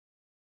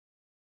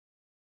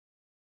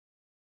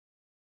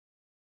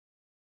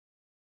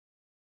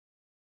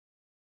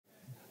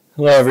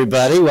Hello,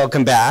 everybody.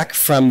 Welcome back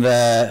from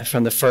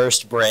the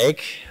first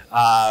break.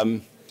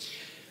 Can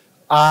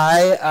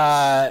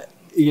does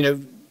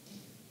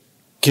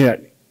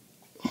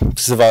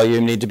the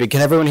volume need to be?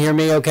 Can everyone hear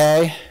me?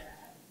 Okay.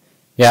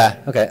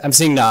 Yeah. Okay. I'm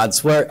seeing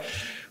nods.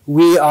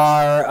 We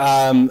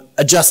are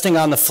adjusting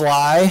on the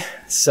fly,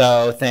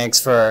 so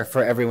thanks for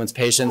everyone's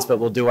patience. But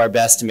we'll do our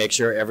best to make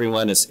sure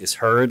everyone is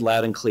heard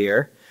loud and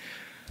clear.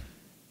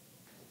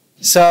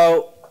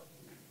 So.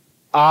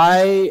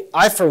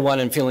 I, for one,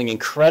 am feeling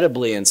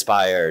incredibly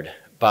inspired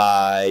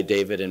by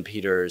David and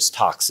Peter's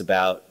talks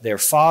about their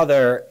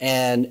father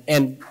and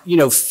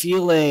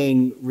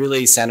feeling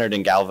really centered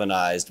and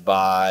galvanized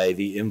by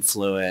the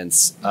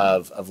influence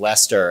of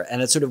Lester.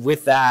 And it's sort of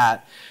with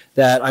that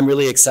I'm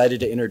really excited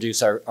to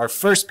introduce our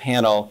first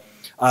panel,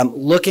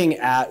 looking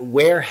at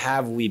where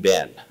have we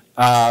been.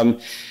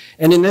 And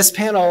in this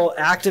panel,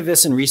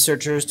 activists and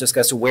researchers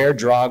discuss where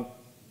drug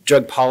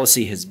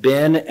policy has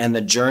been and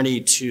the journey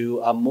to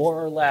a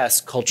more or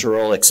less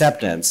cultural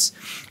acceptance.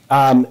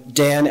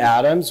 Dan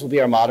Adams will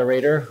be our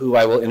moderator, who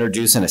I will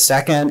introduce in a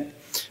second.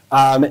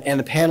 And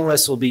the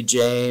panelists will be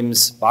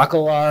James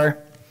Bacalar,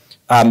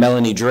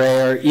 Melanie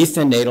Dreher,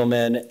 Ethan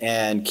Nadelman,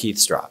 and Keith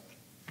Straub.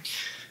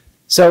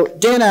 So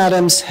Dan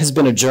Adams has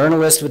been a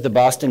journalist with the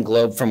Boston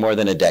Globe for more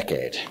than a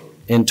decade.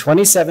 In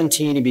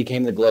 2017, he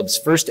became the Globe's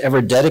first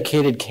ever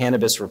dedicated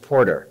cannabis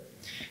reporter.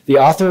 The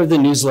author of the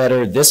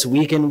newsletter This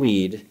Week in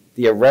Weed,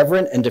 the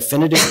irreverent and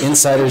definitive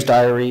insider's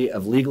diary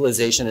of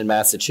legalization in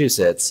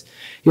Massachusetts,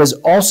 he has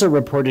also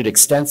reported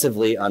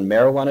extensively on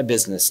marijuana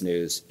business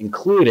news,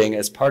 including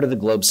as part of the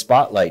Globe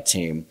Spotlight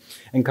team,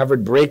 and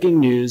covered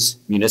breaking news,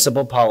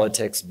 municipal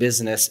politics,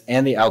 business,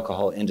 and the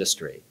alcohol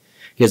industry.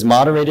 He has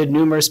moderated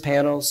numerous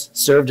panels,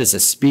 served as a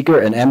speaker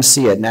and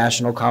MC at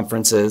national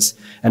conferences,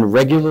 and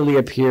regularly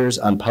appears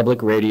on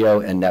public radio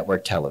and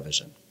network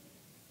television.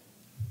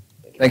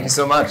 Thank you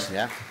so much.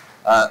 Yeah.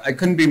 I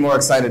couldn't be more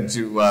excited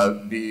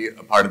to be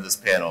a part of this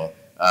panel.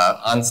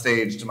 On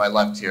stage to my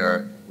left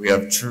here, we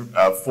have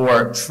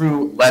four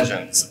true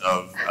legends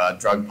of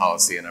drug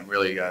policy, and I'm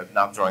really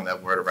not throwing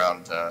that word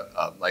around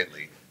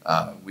lightly.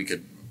 We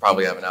could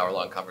probably have an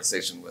hour-long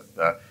conversation with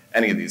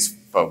any of these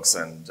folks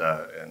and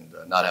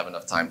not have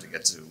enough time to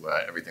get to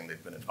everything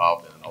they've been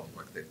involved in and all the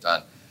work they've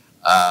done.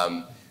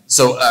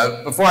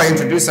 So before I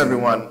introduce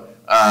everyone,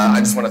 I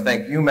just want to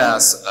thank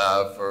UMass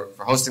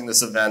for hosting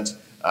this event.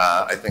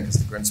 I think,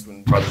 as the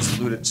Grinspoon brothers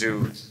alluded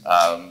to,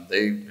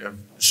 they have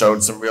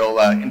showed some real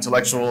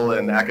intellectual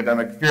and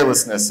academic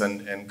fearlessness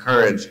and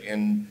courage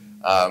in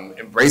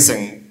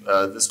embracing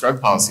this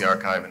drug policy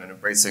archive and in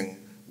embracing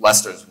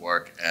Lester's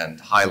work and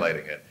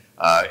highlighting it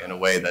in a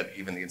way that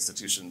even the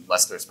institution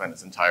Lester spent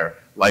his entire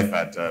life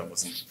at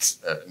wasn't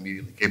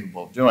immediately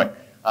capable of doing.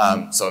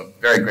 So I'm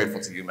very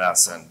grateful to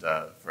UMass and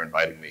for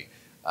inviting me.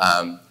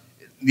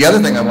 The other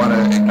thing I want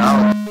to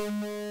acknowledge.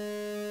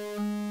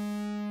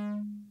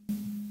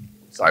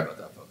 Sorry about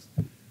that, folks.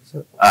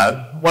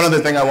 One other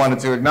thing I wanted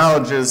to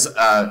acknowledge is,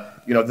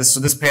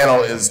 this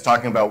panel is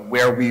talking about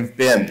where we've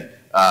been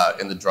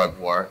in the drug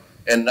war,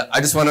 and I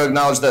just want to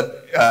acknowledge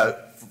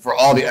that for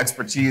all the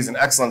expertise and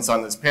excellence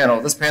on this panel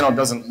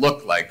doesn't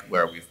look like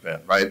where we've been,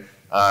 right?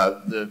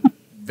 The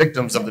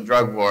victims of the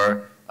drug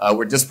war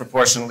were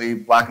disproportionately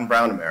Black and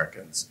brown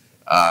Americans,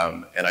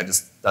 and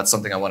that's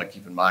something I want to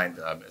keep in mind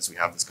as we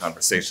have this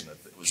conversation.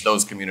 It was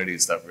those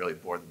communities that really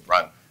bore the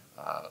brunt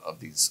of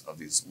these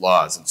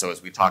laws. And so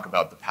as we talk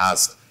about the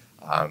past,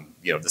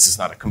 this is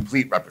not a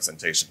complete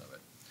representation of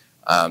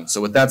it. So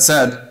with that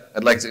said,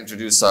 I'd like to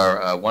introduce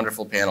our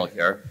wonderful panel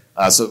here.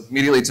 So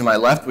immediately to my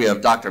left, we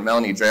have Dr.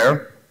 Melanie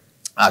Dreher.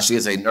 She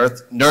is a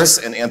nurse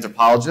and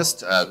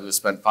anthropologist who has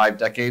spent 5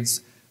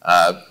 decades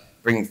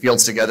bringing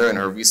fields together in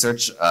her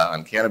research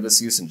on cannabis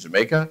use in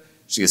Jamaica.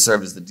 She has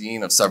served as the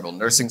dean of several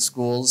nursing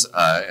schools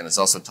and has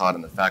also taught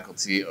in the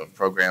faculty of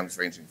programs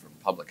ranging from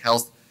public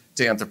health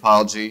to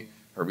anthropology.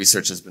 Her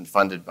research has been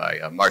funded by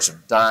March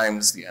of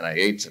Dimes, the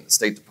NIH, and the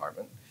State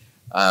Department.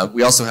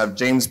 We also have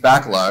James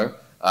Bacalar,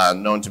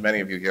 known to many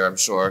of you here, I'm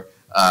sure,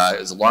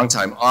 is a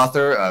longtime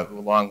author who,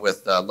 along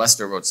with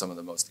Lester, wrote some of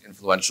the most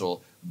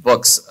influential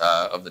books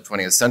of the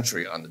 20th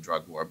century on the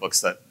drug war,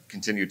 books that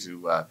continue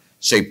to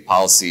shape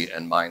policy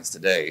and minds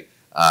today.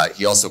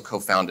 He also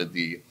co-founded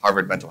the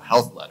Harvard Mental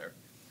Health Letter.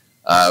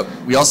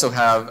 We also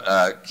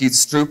have Keith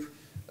Straub,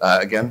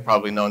 again,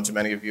 probably known to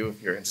many of you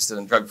if you're interested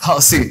in drug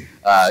policy.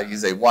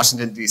 He's a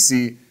Washington,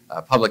 D.C.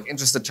 Public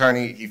interest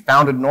attorney. He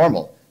founded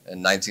NORML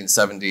in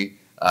 1970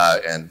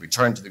 and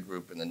returned to the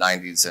group in the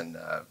 90s and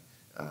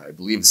I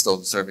believe is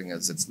still serving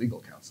as its legal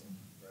counsel.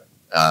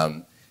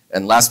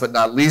 And last but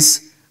not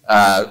least,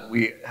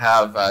 we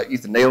have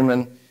Ethan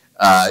Nadelman,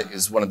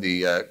 is one of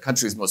the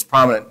country's most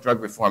prominent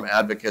drug reform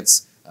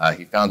advocates.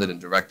 He founded and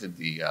directed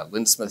the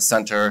Lynn Smith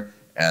Center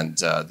and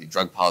the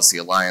Drug Policy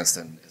Alliance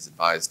and has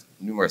advised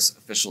numerous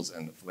officials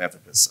and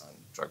philanthropists on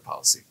drug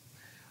policy.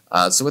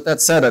 So with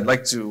that said, I'd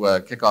like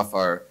to kick off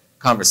our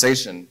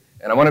conversation.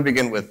 And I want to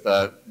begin with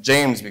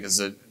James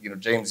because,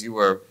 James, you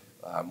were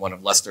one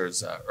of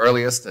Lester's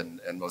earliest and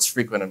most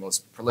frequent and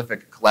most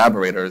prolific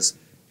collaborators.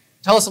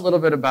 tell us a little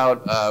bit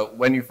about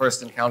when you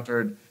first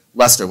encountered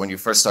Lester, when you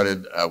first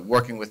started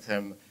working with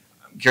him.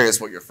 I'm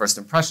curious what your first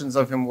impressions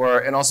of him were,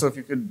 and also if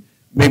you could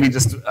maybe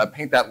just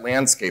paint that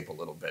landscape a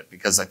little bit,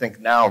 because I think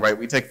now, right,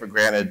 we take for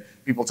granted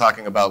people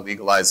talking about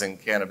legalizing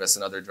cannabis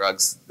and other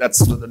drugs. That's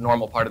the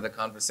normal part of the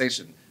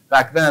conversation.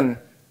 Back then,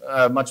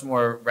 much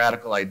more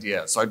radical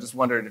idea. So I just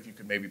wondered if you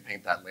could maybe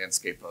paint that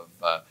landscape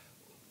of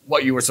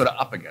what you were sort of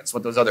up against,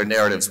 what those other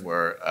narratives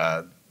were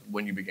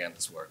when you began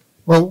this work.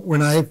 Well,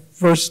 when I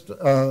first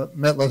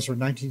met Lester in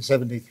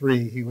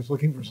 1973, he was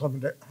looking for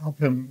someone to help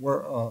him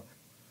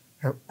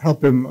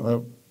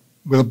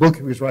with a book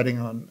he was writing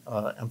on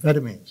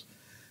amphetamines.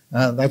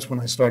 That's when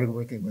I started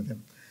working with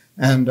him.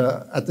 And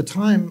at the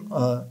time,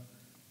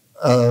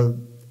 I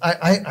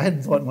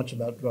hadn't thought much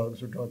about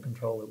drugs or drug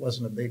control. It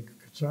wasn't a big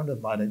concern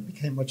of mine. It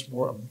became much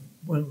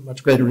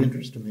greater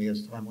interest to me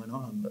as time went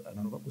on. But I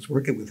don't know what was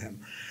working with him.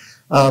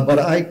 But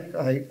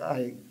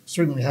I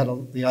certainly had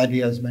the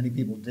idea, as many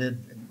people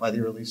did, by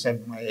the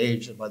my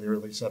age and by the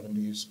early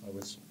 70s, I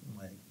was in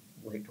my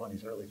late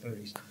 20s, early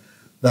 30s,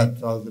 that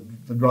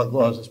the drug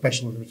laws,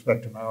 especially with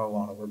respect to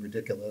marijuana, were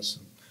ridiculous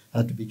and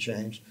had to be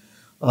changed.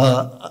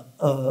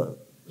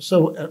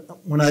 So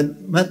when I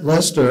met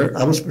Lester,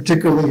 I was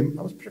particularly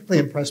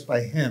impressed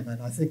by him,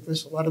 and I think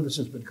a lot of this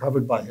has been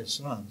covered by his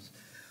sons.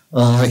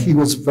 He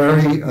was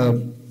very,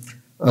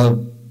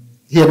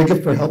 he had a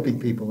gift for helping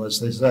people,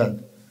 as they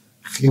said.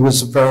 He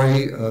was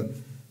very,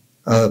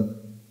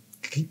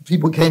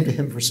 people came to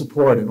him for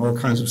support in all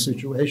kinds of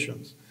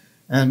situations.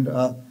 And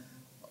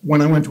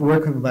when I went to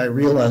work with him, I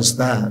realized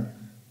that.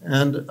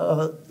 And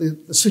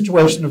the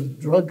situation of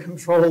drug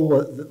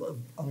control,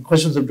 on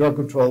questions of drug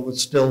control,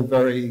 was still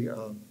very,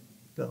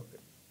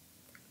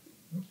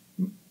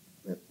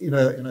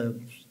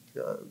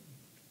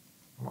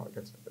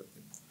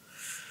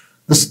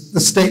 the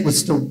state was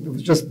still, it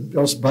was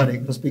just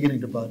budding, just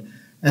beginning to bud.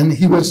 And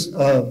he was,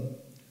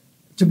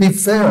 to be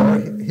fair,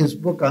 his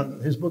book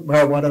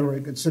Marijuana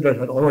Reconsidered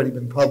had already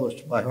been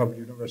published by Harvard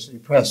University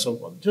Press.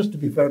 So just to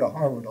be fair to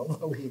Harvard,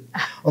 although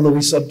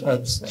we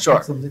sometimes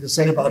have something to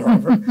say about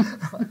Harvard.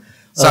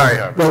 Sorry,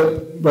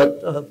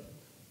 Harvard.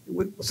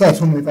 So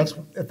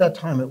at that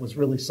time it was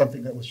really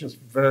something that was just a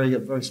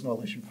very small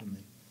issue for me.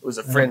 It was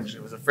a fringe.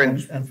 It was a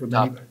fringe and for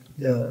topic.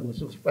 Many, yeah, it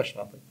was a fresh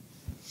topic.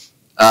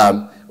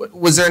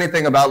 Was there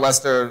anything about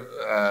Lester,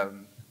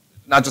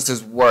 not just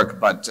his work,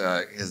 but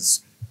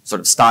his sort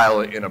of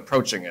style in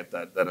approaching it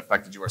that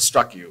affected you or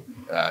struck you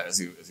as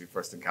you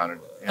first encountered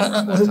him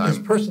at that time? His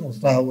personal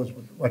style was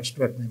what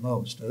struck me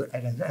most,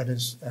 and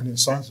his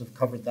sons have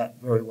covered that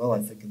very well,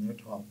 I think, in their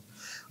talk.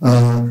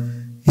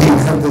 He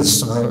had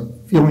this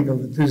feeling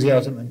of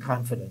enthusiasm and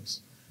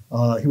confidence.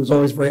 He was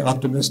always very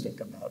optimistic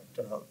about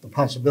the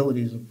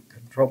possibilities of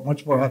control,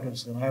 much more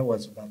optimistic than I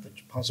was about the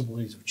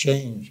possibilities of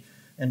change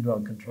in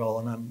drug control.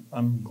 And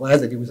I'm glad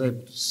that he was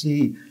able to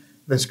see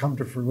this come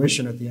to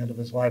fruition at the end of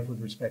his life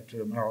with respect to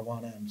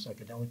marijuana and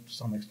psychedelic, to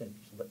some extent,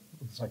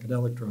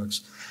 psychedelic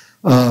drugs.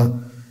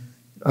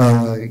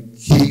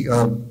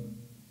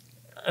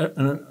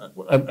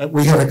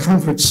 We had a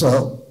conference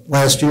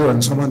last year,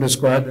 and someone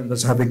described him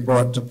as having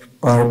brought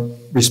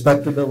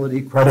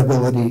respectability,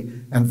 credibility,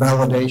 and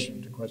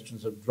validation to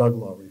questions of drug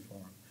law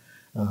reform.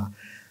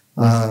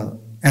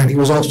 And he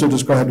was also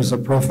described as a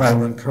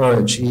profile in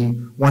courage. He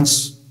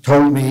once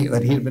told me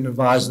that he had been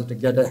advised that to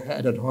get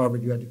ahead at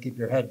Harvard, you had to keep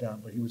your head down,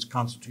 but he was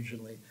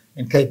constitutionally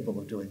incapable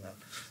of doing that.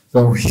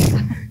 So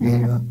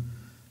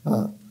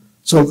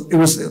so it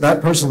was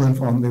that personal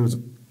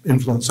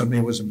influence on me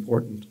was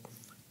important.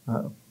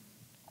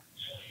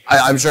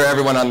 I'm sure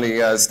everyone on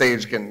the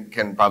stage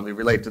can probably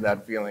relate to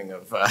that feeling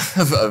of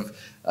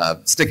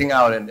sticking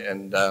out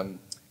and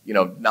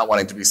not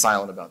wanting to be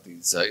silent about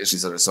these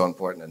issues that are so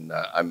important.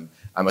 And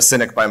I'm a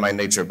cynic by my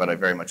nature, but I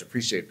very much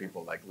appreciate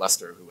people like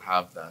Lester who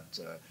have that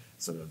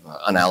sort of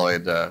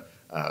unalloyed,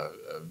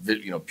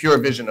 pure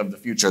vision of the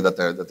future that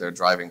they're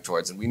driving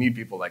towards. And we need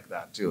people like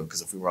that too,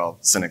 because if we were all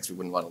cynics, we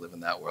wouldn't want to live in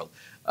that world.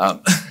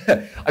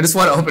 I just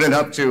want to open it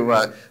up to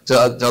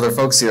other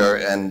folks here,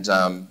 and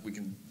we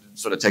can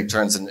sort of take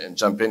turns and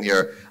jump in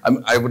here.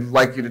 I would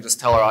like you to just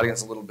tell our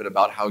audience a little bit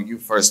about how you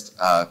first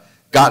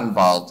got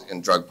involved in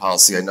drug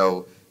policy. I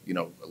know,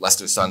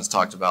 Lester's sons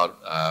talked about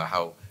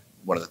how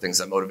one of the things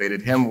that motivated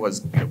him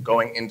was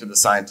going into the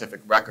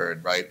scientific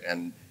record, right,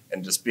 and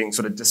just being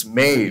sort of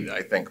dismayed,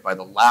 I think, by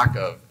the lack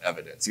of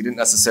evidence. He didn't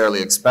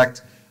necessarily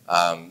expect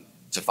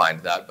to find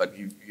that, but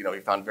he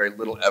found very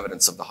little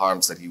evidence of the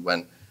harms that he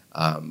went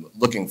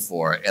looking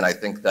for. And I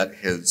think that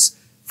his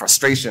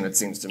frustration, it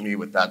seems to me,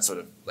 with that sort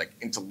of like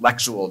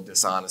intellectual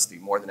dishonesty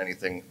more than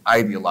anything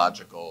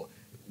ideological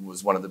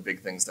was one of the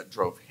big things that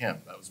drove him.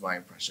 That was my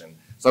impression.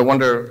 So I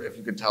wonder if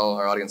you could tell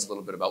our audience a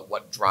little bit about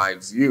what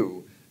drives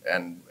you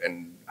and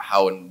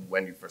how and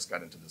when you first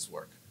got into this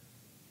work.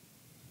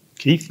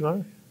 Keith, you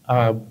want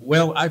to?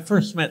 Well, I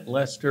first met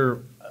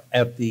Lester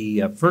at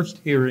the first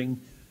hearing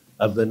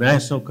of the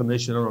National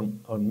Commission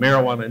on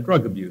Marijuana and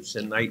Drug Abuse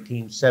in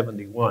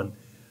 1971.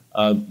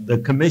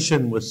 The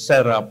commission was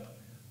set up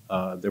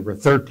There were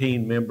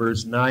 13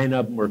 members. 9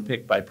 of them were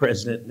picked by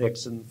President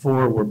Nixon.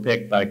 4 were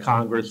picked by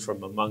Congress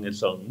from among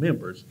its own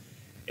members.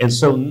 And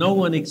so no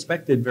one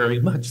expected very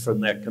much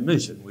from that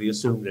commission. We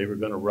assumed they were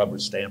going to rubber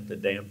stamp the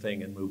damn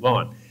thing and move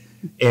on.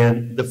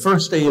 And the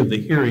first day of the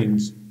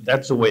hearings,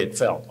 that's the way it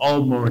felt.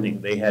 All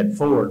morning they had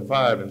 4 and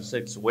 5 and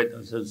 6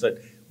 witnesses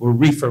that were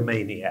reefer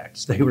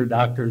maniacs. They were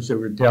doctors that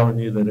were telling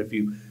you that if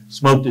you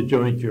smoked a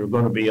joint, you were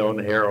going to be on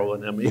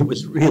heroin. I mean, it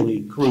was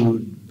really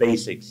crude,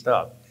 basic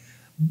stuff.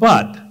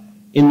 But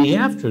in the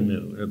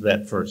afternoon of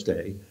that first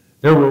day,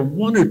 there were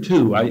 1 or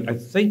 2, I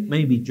think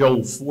maybe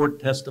Joel Fort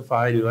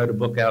testified, who had a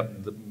book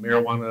out, The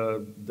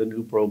Marijuana, The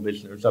New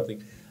Prohibition or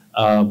something.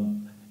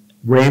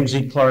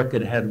 Ramsey Clark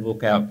had a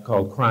book out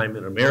called Crime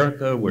in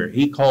America, where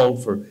he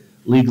called for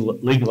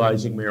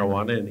legalizing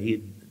marijuana, and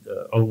he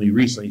only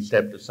recently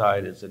stepped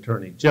aside as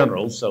Attorney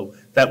General, so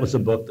that was a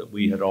book that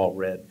we had all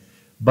read.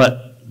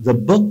 But the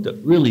book that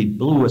really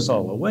blew us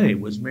all away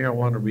was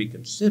Marijuana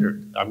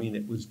Reconsidered. I mean,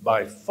 it was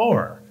by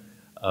far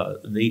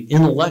the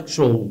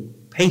intellectual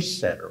pace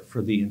setter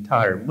for the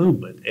entire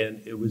movement,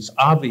 and it was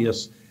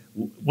obvious,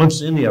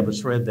 once any of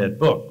us read that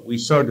book, we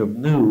sort of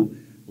knew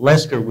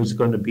Lester was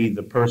going to be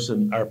the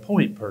person, our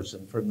point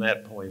person from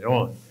that point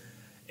on.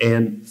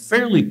 And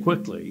fairly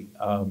quickly,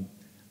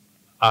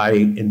 I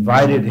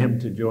invited him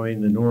to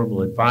join the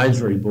Normal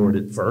Advisory Board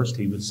at first.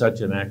 He was such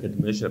an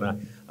academician.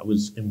 I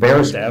was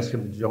embarrassed to ask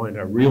him to join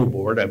our real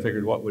board. I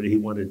figured, what would he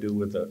want to do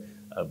with a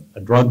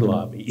drug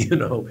lobby? You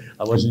know,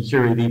 I wasn't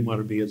sure he'd even want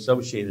to be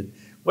associated.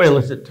 Well,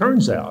 as it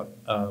turns out,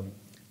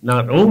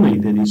 not only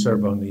did he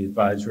serve on the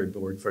advisory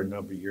board for a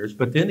number of years,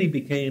 but then he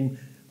became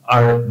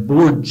our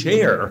board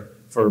chair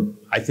for,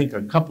 I think,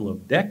 a couple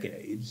of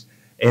decades.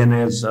 And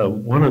as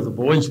one of the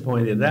boys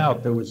pointed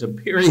out, there was a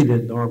period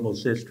in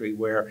Normal's history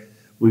where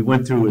we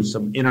went through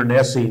some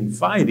internecine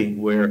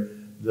fighting where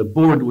the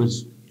board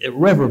was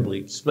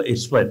irreparably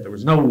split. There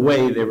was no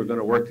way they were going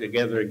to work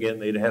together again.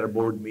 They'd had a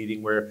board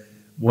meeting where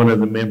one of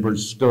the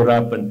members stood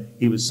up and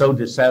he was so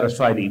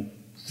dissatisfied he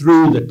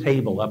threw the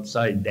table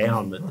upside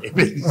down that they'd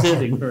been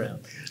sitting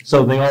around.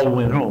 So they all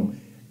went home.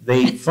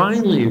 They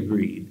finally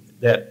agreed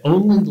that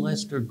only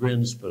Lester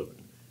Grinspoon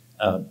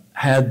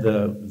had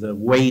the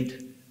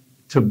weight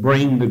to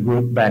bring the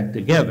group back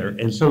together.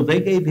 And so they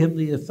gave him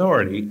the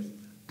authority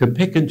to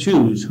pick and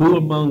choose who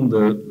among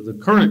the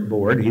current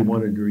board he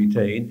wanted to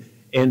retain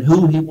and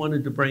who he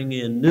wanted to bring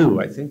in new.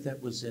 I think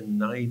that was in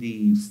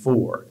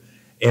 '94.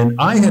 And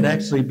I had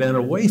actually been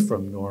away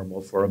from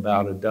Normal for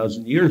about a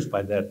dozen years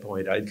by that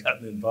point. I'd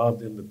gotten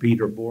involved in the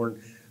Peter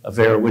Bourne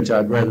affair, which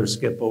I'd rather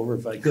skip over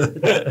if I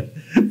could.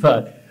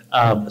 But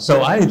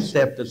so I had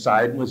stepped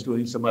aside and was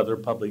doing some other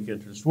public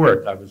interest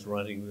work. I was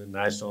running the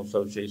National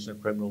Association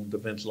of Criminal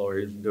Defense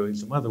Lawyers and doing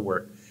some other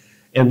work.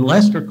 And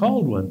Lester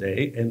called one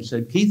day and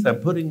said, Keith,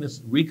 I'm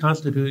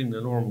reconstituting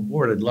the Normal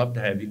board. I'd love to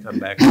have you come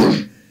back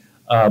on.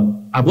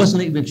 I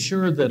wasn't even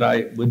sure that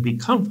I would be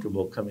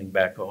comfortable coming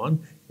back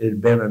on. It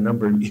had been a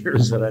number of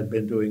years that I'd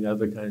been doing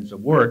other kinds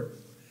of work.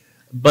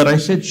 But I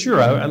said, sure,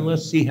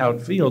 let's see how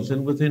it feels.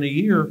 And within a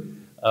year,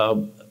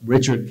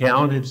 Richard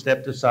Cowan had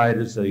stepped aside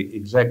as the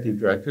executive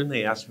director, and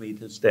they asked me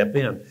to step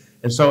in.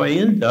 And so I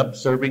ended up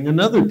serving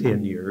another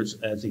 10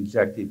 years as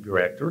executive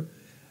director.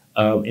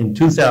 In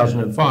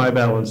 2005,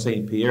 Alan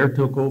St. Pierre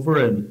took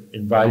over and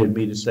invited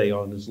me to stay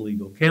on as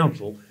legal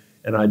counsel,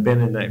 and I've been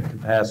in that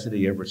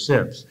capacity ever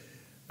since.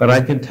 But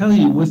I can tell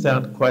you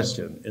without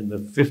question, in the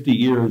 50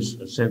 years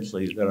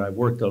essentially that I've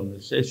worked on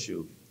this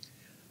issue,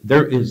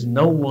 there is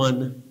no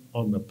one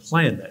on the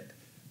planet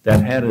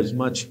that had as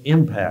much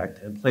impact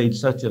and played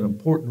such an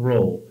important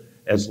role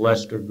as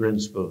Lester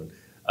Grinspoon,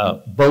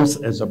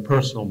 both as a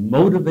personal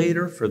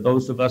motivator for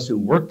those of us who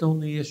worked on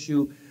the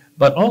issue,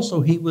 but also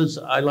he was,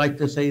 I like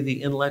to say,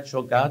 the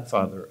intellectual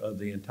godfather of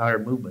the entire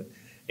movement.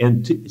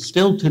 And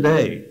still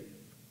today,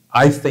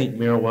 I think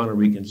Marijuana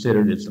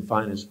Reconsidered is the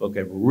finest book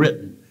ever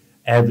written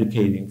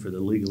advocating for the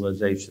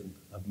legalization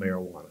of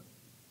marijuana.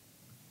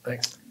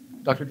 Thanks.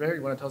 Dr. Dreher,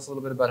 you want to tell us a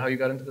little bit about how you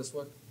got into this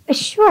work?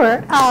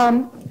 Sure.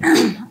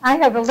 I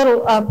have a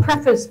little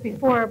preface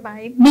before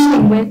my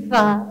meeting with,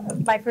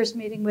 my first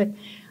meeting with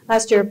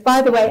Lester.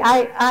 By the way,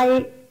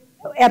 I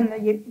am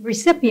the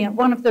recipient,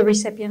 one of the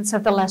recipients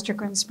of the Lester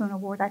Grinspoon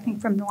Award, I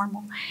think from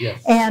Normal. Yes.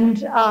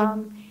 And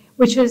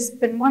which has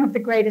been one of the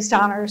greatest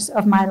honors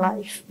of my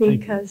life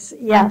because,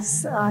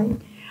 yes, I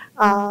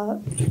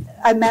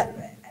met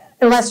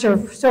Lester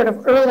sort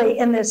of early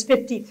in this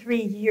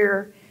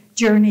 53-year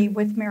journey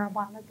with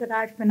marijuana that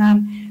I've been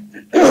on.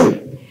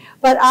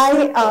 But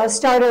I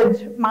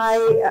started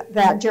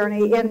that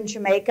journey in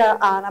Jamaica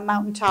on a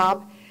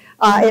mountaintop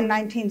in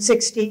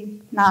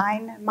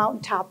 1969,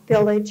 Mountaintop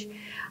Village.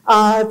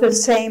 The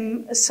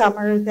same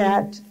summer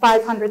that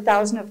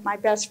 500,000 of my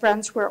best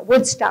friends were at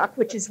Woodstock,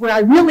 which is where I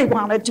really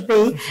wanted to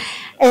be.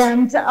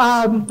 And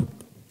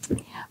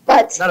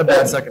but not a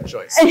bad second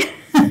choice.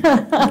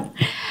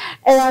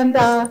 And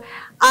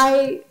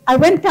I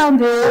went down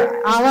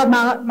there, a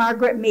la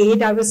Margaret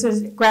Mead. I was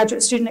a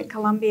graduate student at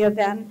Columbia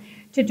then,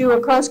 to do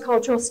a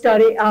cross-cultural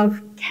study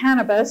of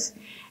cannabis.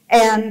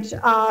 And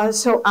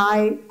so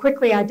I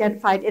quickly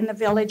identified in the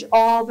village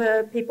all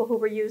the people who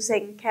were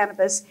using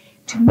cannabis.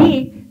 To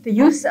me, the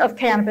use of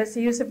cannabis,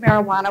 the use of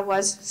marijuana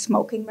was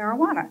smoking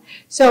marijuana.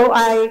 So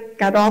I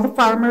got all the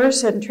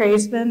farmers and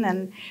tradesmen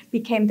and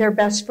became their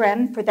best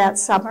friend for that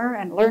summer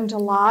and learned a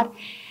lot.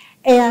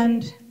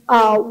 And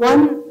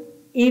one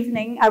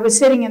evening, I was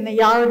sitting in the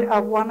yard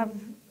of one of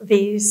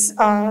these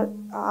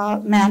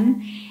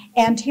men,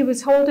 and he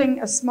was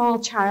holding a small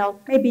child,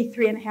 maybe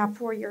 3.5,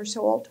 4 years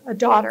old, a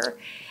daughter,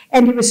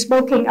 and he was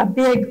smoking a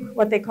big,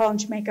 what they call in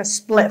Jamaica,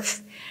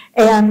 spliff.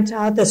 And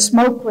the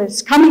smoke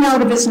was coming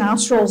out of his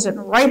nostrils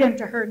and right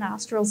into her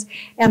nostrils.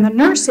 And the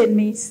nurse in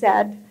me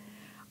said,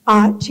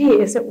 gee,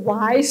 is it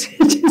wise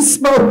to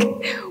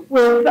smoke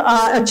with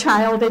a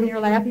child in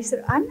your lap? He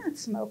said, I'm not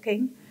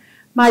smoking.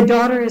 My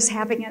daughter is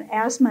having an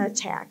asthma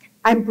attack.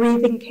 I'm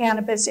breathing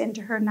cannabis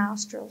into her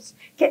nostrils,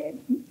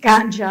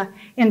 ganja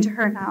into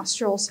her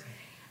nostrils.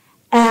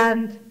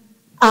 And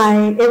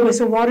it was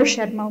a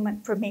watershed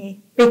moment for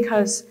me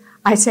because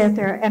I sat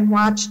there and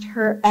watched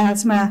her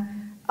asthma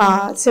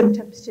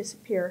symptoms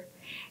disappear.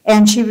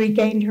 And she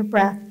regained her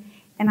breath.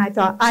 And I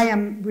thought, I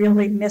am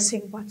really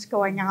missing what's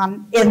going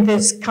on in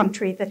this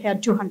country that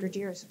had 200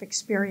 years of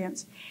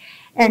experience.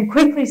 And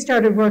quickly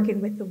started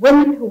working with the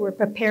women who were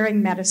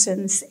preparing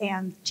medicines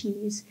and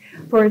teas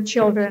for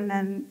children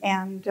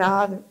and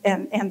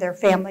their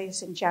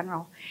families in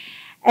general.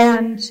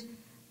 And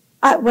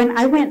when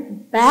I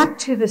went back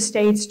to the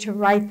States to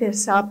write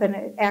this up, and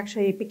it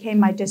actually became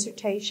my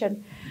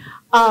dissertation,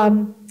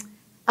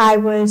 I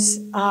was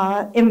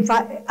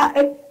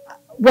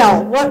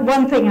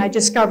one thing I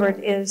discovered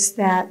is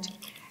that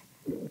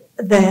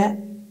the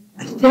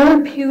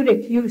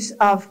therapeutic use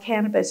of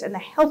cannabis and the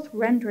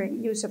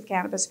health-rendering use of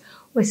cannabis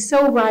was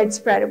so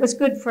widespread. It was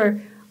good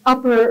for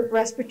upper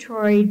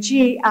respiratory,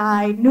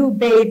 GI, new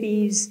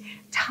babies,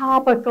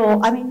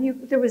 topical. I mean,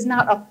 there was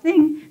not a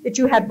thing that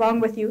you had wrong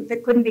with you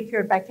that couldn't be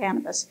cured by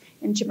cannabis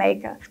in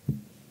Jamaica.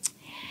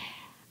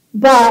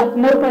 But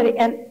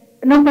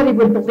nobody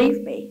would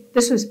believe me.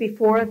 This was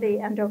before the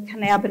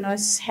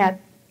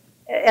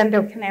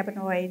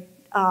endocannabinoid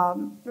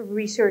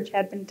research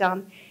had been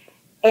done.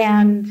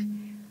 And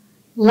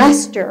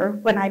Lester,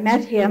 when I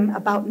met him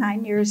about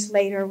 9 years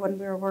later when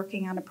we were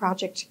working on a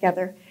project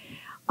together,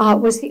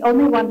 was the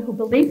only one who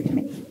believed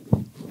me.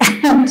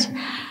 And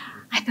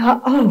I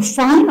thought, oh,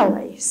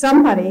 finally,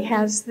 somebody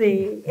has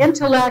the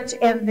intellect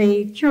and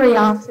the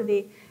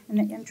curiosity and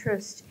the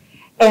interest,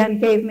 and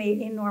gave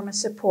me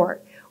enormous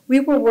support. We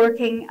were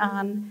working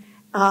on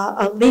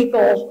a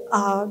legal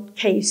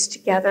case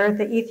together,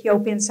 the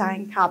Ethiopian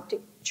Zion Coptic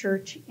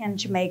Church in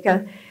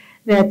Jamaica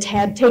that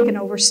had taken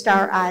over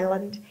Star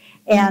Island.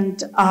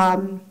 And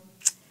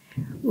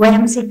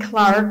Ramsey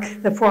Clark,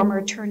 the former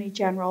Attorney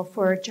General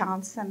for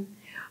Johnson,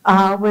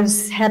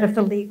 was head of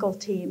the legal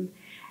team.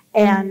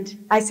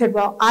 And I said,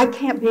 well, I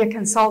can't be a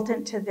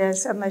consultant to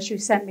this unless you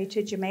send me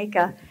to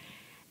Jamaica.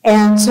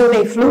 And so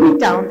they flew me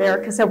down there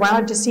because I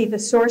wanted to see the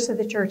source of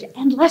the church.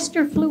 And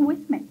Lester flew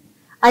with me.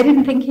 I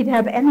didn't think he'd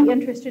have any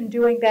interest in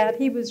doing that.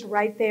 He was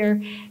right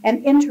there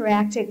and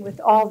interacting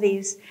with all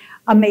these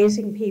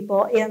amazing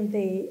people in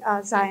the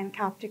Zion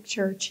Coptic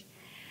Church.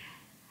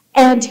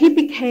 And he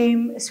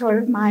became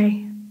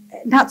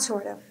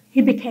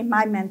he became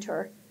my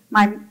mentor,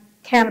 my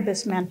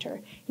cannabis mentor.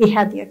 He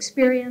had the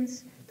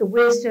experience, the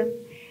wisdom,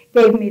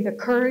 gave me the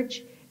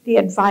courage, the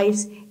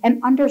advice,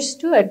 and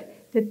understood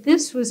that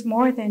this was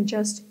more than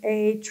just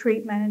a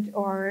treatment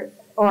or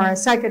a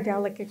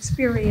psychedelic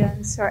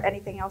experience or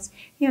anything else.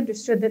 He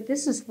understood that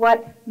this is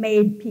what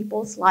made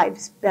people's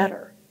lives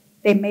better.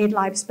 They made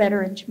lives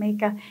better in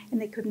Jamaica,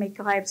 and they could make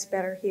lives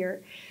better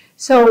here.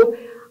 So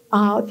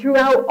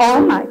throughout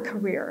all my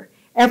career,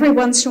 every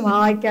once in a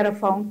while I'd get a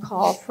phone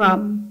call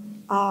from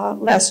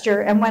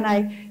Lester, and when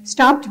I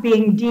stopped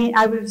being dean,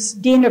 I was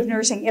dean of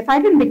nursing. If I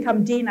didn't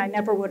become dean, I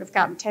never would have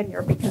gotten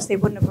tenure because they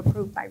wouldn't have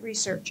approved my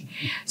research.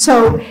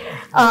 So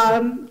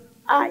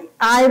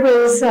I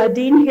was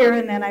dean here,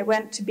 and then I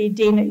went to be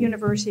dean at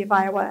University of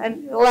Iowa,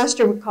 and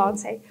Lester would call and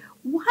say,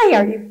 why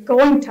are you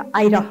going to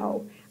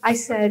Idaho? I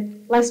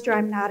said, Lester,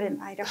 I'm not in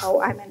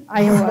Idaho, I'm in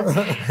Iowa.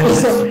 He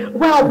said,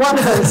 well, one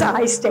of those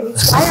I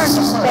states. Why aren't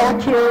you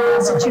back here in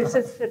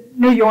Massachusetts,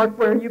 New York,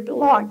 where you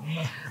belong?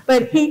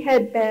 But he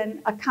had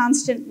been a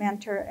constant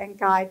mentor and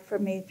guide for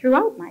me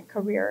throughout my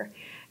career,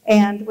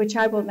 and which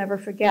I will never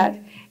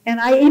forget.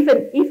 And I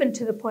even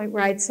to the point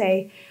where I'd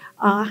say,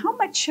 how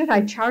much should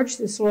I charge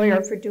this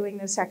lawyer for doing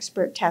this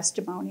expert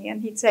testimony?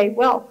 And he'd say,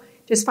 well,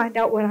 just find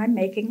out what I'm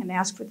making and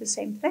ask for the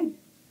same thing.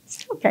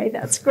 Okay,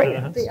 that's a great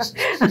idea.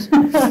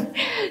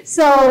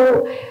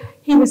 So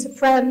he was a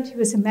friend, he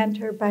was a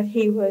mentor, but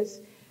he was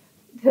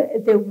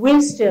the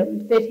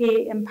wisdom that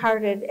he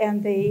imparted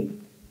and the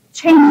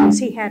changes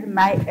he had in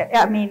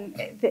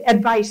the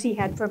advice he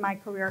had for my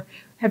career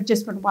have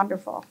just been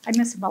wonderful. I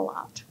miss him a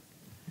lot.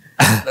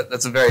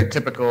 That's a very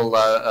typical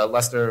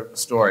Lester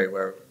story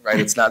where, right,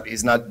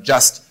 he's not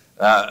just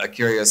a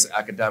curious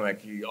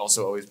academic, he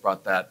also always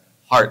brought that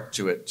heart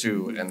to it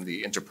too, and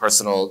the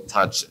interpersonal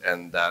touch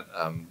and that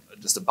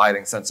just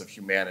abiding sense of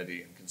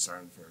humanity and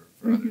concern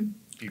for other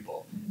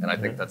people. And I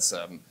think that's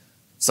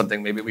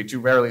something maybe we too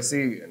rarely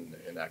see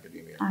in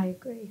academia. I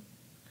agree.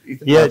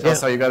 Ethan, Yeah, tell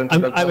us how you got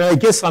into I mean, I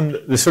guess I'm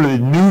the sort of the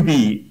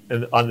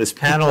newbie on this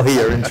panel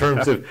here in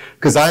terms of,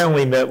 because I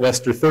only met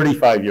Lester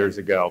 35 years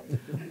ago.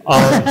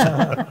 I'm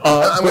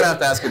going to have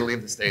to ask you to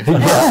leave the stage.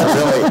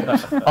 Yeah,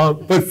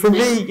 really. But for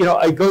me,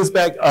 it goes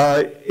back,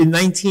 in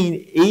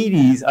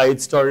 1980s, I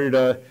had started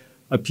a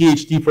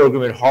PhD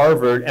program at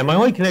Harvard, and my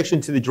only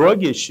connection to the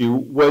drug issue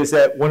was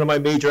that one of my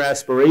major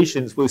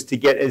aspirations was to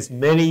get as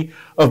many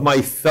of my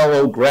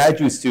fellow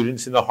graduate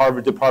students in the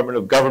Harvard Department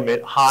of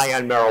Government high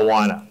on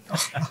marijuana.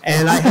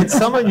 And I had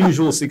some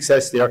unusual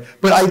success there,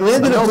 but I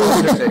landed up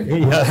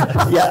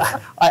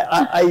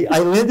I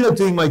landed up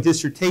doing my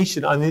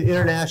dissertation on the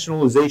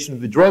internationalization of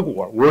the drug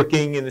war,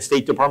 working in the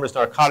State Department's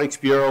Narcotics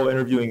Bureau,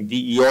 interviewing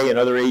DEA and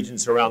other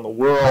agents around the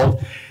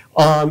world.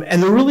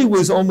 And there really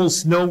was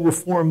almost no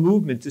reform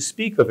movement to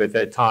speak of at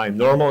that time.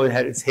 Normally it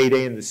had its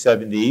heyday in the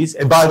 70s.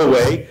 And by the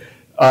way,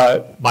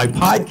 my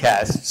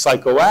podcast,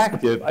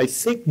 Psychoactive, I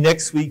think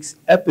next week's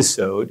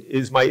episode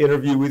is my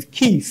interview with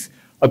Keith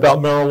about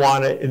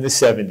marijuana in the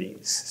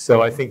 70s.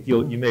 So I think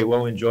you may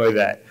well enjoy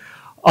that.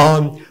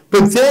 But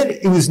then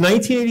it was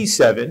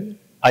 1987.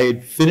 I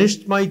had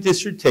finished my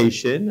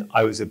dissertation.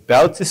 I was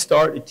about to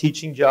start a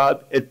teaching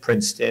job at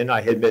Princeton.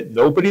 I had met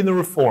nobody in the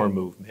reform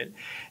movement.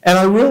 And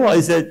I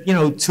realized that,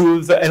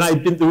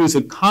 there was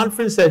a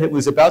conference that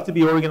was about to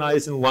be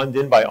organized in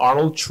London by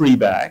Arnold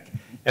Treback,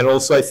 and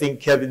also I think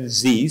Kevin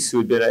Zeese, who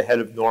had been a head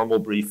of Normal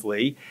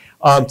briefly,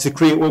 to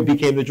create what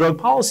became the Drug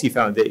Policy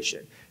Foundation.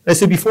 And I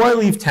said, before I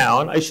leave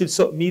town, I should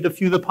meet a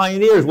few of the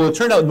pioneers. Well, it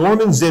turned out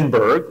Norman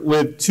Zinberg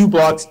lived 2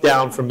 blocks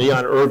down from me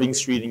on Irving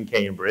Street in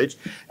Cambridge,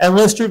 and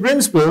Lester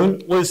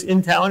Grinspoon was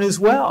in town as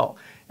well.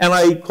 And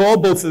I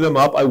called both of them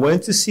up. I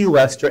went to see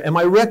Lester, and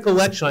my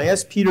recollection, I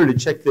asked Peter to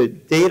check the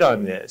date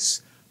on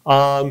this,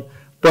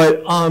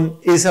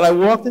 is that I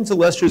walked into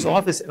Lester's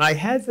office, and I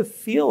had the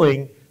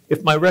feeling,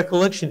 if my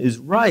recollection is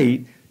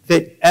right,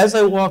 that as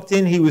I walked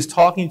in, he was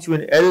talking to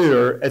an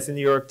editor at the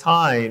New York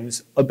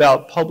Times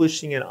about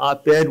publishing an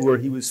op-ed where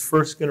he was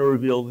first going to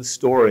reveal the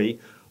story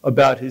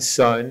about his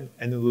son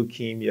and the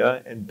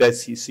leukemia and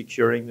Betsy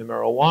securing the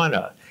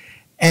marijuana.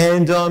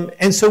 And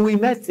so we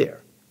met there.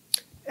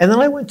 And then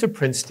I went to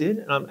Princeton,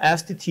 and I'm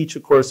asked to teach a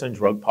course on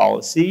drug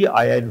policy.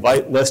 I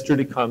invite Lester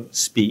to come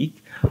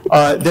speak.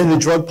 Then the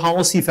Drug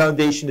Policy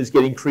Foundation is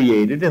getting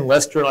created, and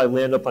Lester and I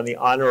land up on the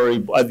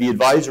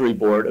advisory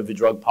board of the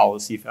Drug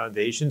Policy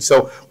Foundation.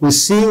 So we're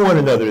seeing one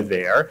another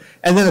there.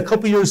 And then a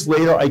couple years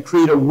later, I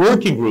create a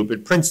working group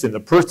at Princeton,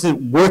 the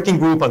Princeton Working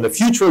Group on the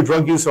Future of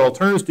Drug Use or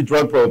Alternatives to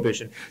Drug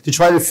Prohibition, to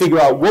try to figure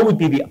out what would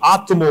be the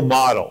optimal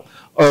model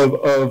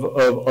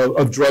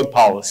of drug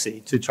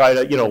policy to try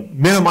to,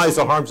 minimize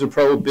the harms of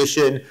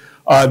prohibition,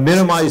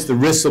 minimize the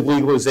risks of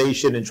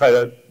legalization, and try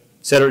to,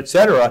 et cetera, et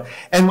cetera.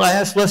 And I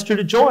asked Lester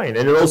to join,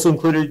 and it also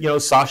included,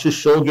 Sasha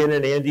Shulgin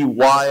and Andy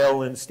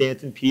Weil and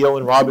Stanton Peele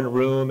and Robin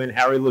Room and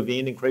Harry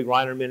Levine and Craig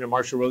Reinerman and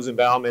Marcia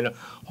Rosenbaum and a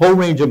whole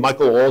range of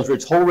Michael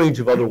Aldrich, whole range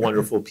of other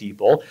wonderful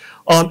people.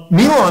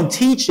 Meanwhile, I'm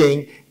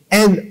teaching,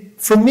 and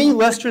for me,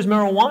 Lester's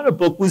marijuana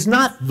book was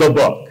not the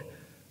book.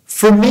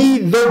 For me,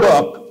 the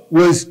book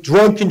was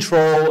Drug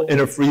Control in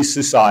a Free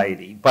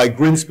Society by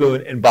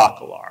Grinspoon and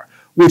Bacalar,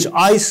 which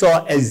I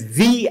saw as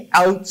the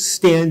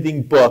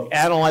outstanding book,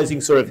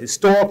 analyzing sort of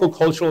historical,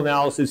 cultural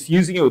analysis,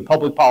 fusing it with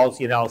public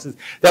policy analysis.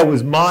 That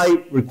was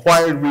my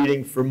required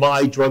reading for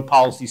my drug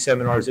policy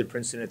seminars at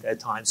Princeton at that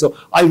time. So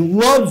I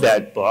love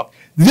that book.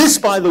 This,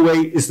 by the way,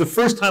 is the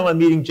first time I'm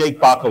meeting Jake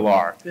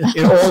Bacalar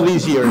in all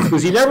these years,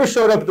 because he never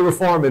showed up at the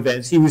reform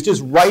events. He was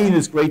just writing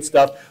this great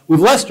stuff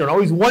with Lester, and I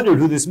always wondered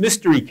who this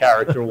mystery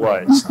character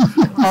was.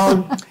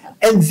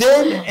 And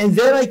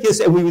then I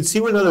guess, and we would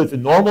see one another at the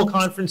Normal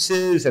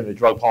conferences and the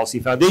Drug Policy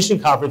Foundation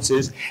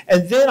conferences.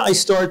 And then I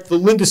start the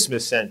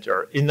Lindesmith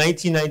Center in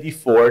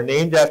 1994,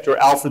 named after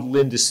Alfred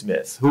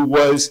Lindesmith, who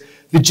was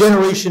the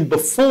generation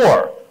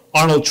before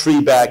Arnold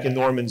Treback and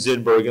Norman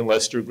Zinberg and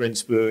Lester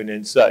Grinspoon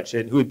and such,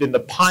 and who had been the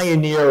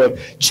pioneer of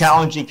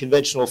challenging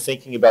conventional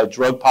thinking about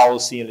drug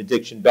policy and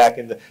addiction back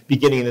in the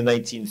beginning of the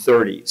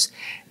 1930s.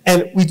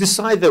 And we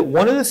decided that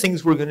one of the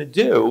things we're going to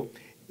do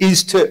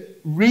is to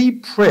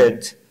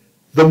reprint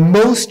the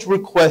most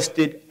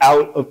requested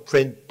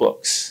out-of-print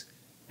books.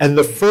 And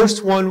the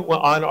first one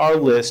on our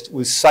list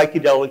was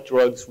Psychedelic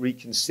Drugs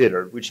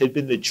Reconsidered, which had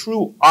been the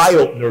true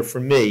eye-opener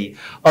for me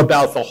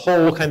about the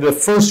whole kind of the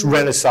first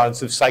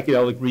renaissance of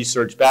psychedelic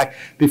research back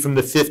from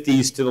the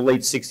 50s to the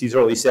late 60s,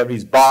 early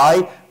 70s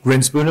by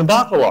Grinspoon and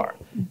Bacalar.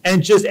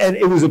 And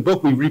it was a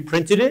book, we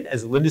reprinted it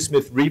as a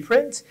Lindesmith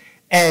reprint.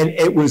 And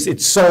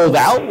it sold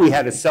out. We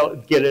had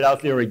to get it out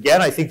there again.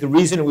 I think the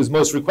reason it was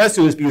most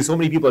requested was because so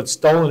many people had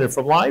stolen it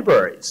from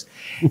libraries.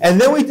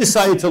 And then we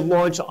decided to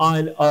launch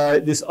on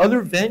this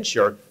other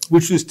venture,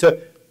 which was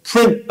to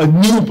print a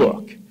new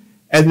book.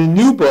 And the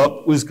new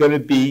book was going to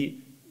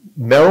be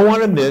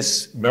Marijuana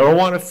Myths,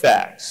 Marijuana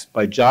Facts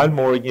by John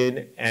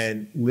Morgan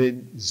and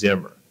Lynn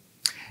Zimmer.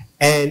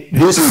 And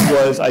this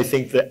was, I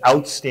think, the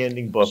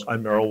outstanding book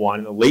on marijuana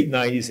in the late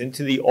 90s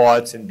into the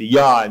aughts and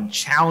beyond,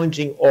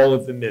 challenging all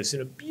of the myths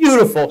in a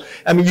beautiful,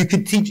 I mean, you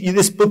could teach,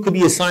 this book could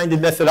be assigned in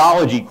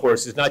methodology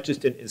courses, not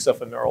just in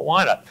stuff on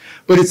marijuana.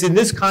 But it's in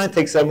this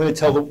context I'm going to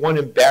tell the one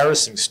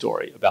embarrassing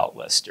story about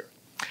Lester,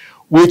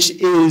 which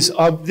is,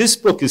 this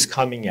book is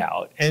coming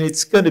out, and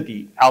it's going to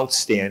be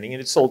outstanding,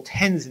 and it sold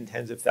tens and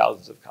tens of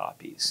thousands of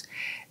copies.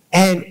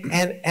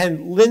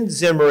 And Lynn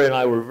Zimmer and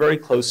I were very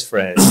close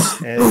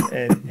friends,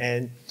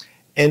 and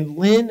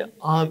Lynn,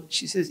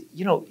 she says,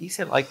 he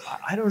said, like,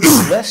 I don't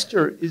know,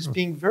 Lester is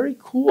being very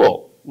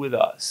cool with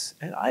us,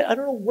 and I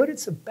don't know what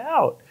it's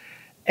about.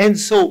 And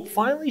so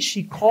finally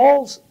she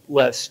calls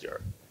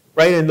Lester,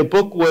 right, and the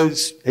book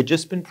had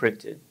just been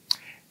printed.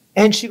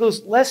 And she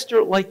goes,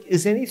 Lester, like,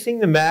 is anything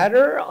the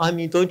matter? I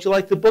mean, don't you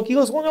like the book? He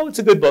goes, well, no, it's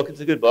a good book,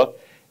 it's a good book.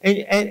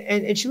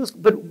 And she goes,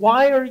 but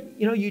why are,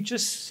 you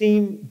just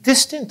seem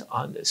distant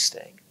on this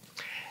thing.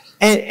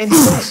 And he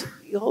goes,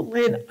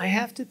 Lynn, I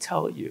have to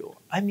tell you,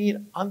 I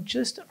mean, I'm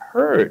just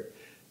hurt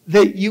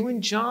that you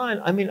and John,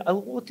 I mean, I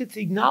looked at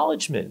the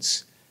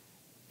acknowledgments,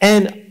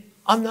 and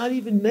I'm not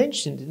even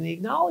mentioned in the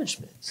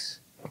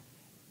acknowledgments.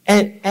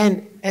 And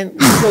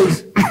he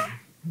goes,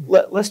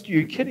 Lester,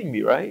 you're kidding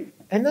me, right?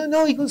 And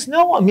no, he goes,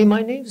 no, I mean,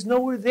 my name's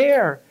nowhere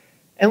there.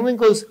 And Lynn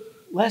goes,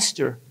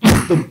 Lester,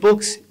 the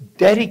book's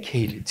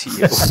dedicated to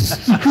you.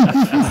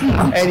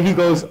 And he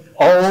goes,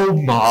 oh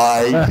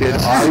my, did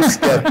I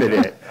step in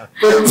it?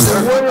 But it was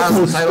a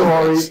wonderful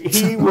story.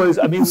 He was,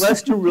 I mean,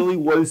 Lester really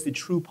was the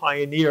true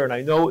pioneer, and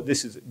I know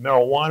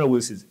marijuana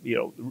was his,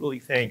 really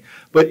thing,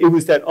 but it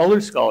was that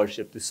other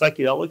scholarship, the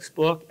psychedelics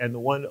book, and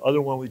the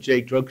other one with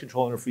Jake, Drug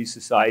Control in a Free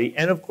Society,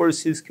 and of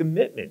course his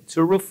commitment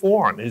to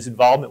reform, his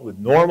involvement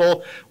with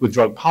NORML, with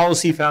Drug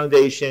Policy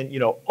Foundation,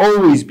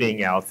 always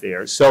being out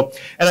there. So,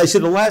 and I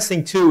said the last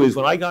thing too is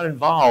when I got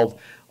involved,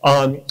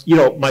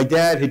 my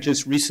dad had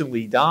just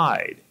recently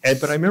died,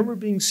 but I remember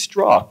being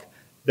struck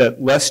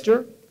that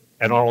Lester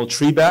and Arnold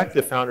Trebeck,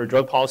 the founder of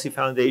Drug Policy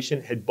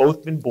Foundation, had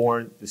both been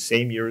born the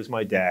same year as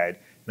my dad,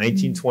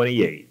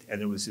 1928. And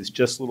there was this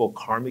just little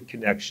karmic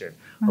connection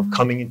of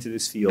coming into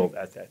this field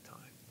at that time.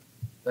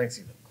 Thanks,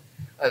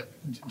 Ethan.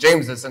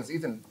 James, since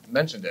Ethan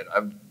mentioned it,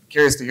 I'm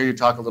curious to hear you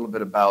talk a little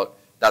bit about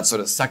that sort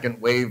of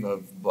second wave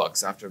of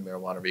books after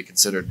Marijuana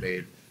Reconsidered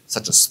made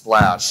such a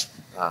splash.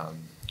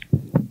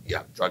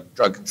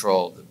 Drug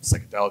Control, the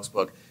psychedelics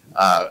book.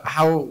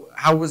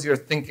 How was your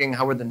thinking?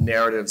 How were the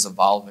narratives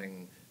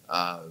evolving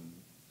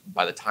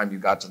by the time you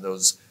got to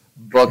those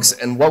books?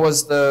 And what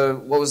was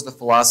the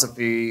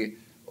philosophy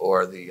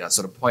or the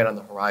sort of point on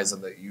the horizon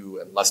that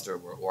you and Lester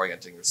were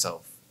orienting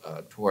yourself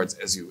towards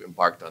as you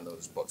embarked on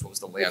those books? What was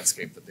the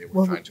landscape that they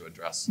were trying to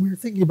address? We were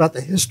thinking about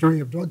the history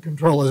of drug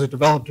control as it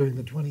developed during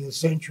the 20th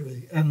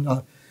century. And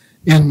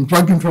in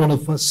Drug Control in a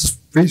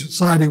Free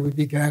Society, we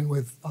began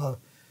with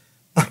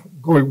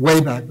going way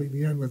back, we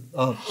began with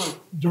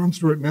John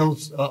Stuart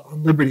Mill's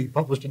On Liberty,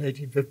 published in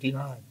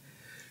 1859,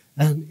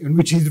 and in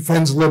which he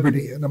defends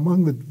liberty. And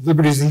among the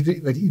liberties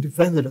that he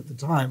defended at the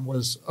time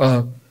was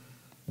the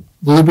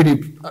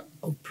liberty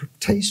of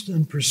taste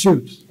and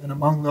pursuits. And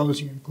among those,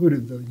 he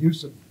included the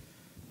use of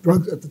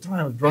drugs at the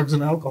time, of drugs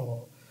and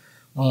alcohol.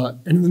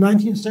 And in the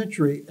 19th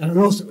century, and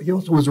he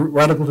also was a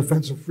radical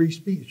defense of free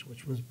speech,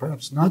 which was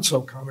perhaps not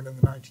so common in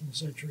the 19th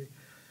century.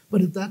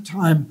 But at that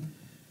time,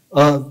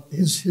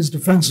 his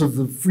defense of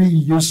the free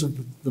use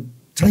of the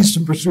taste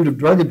and pursuit of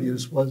drug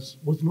abuse was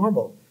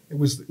normal. It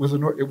was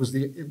in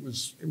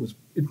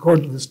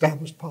accordance with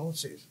established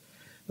policies.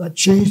 That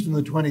changed in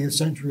the 20th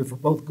century for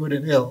both good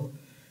and ill.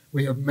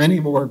 We have many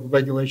more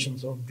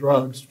regulations on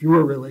drugs,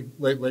 fewer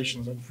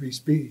regulations on free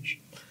speech.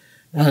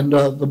 And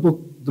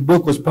the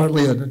book was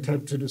partly an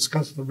attempt to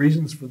discuss the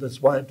reasons for this,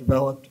 why it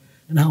developed,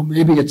 and how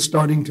maybe it's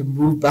starting to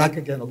move back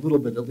again a little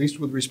bit, at least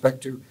with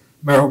respect to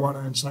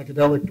marijuana and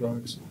psychedelic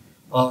drugs,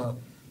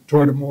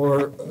 toward a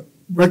more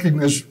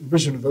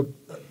recognition of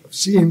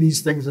seeing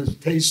these things as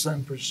tastes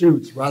and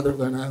pursuits rather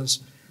than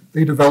as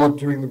they developed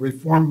during the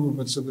reform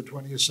movements of the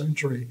 20th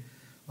century,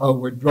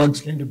 where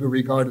drugs came to be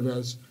regarded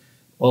as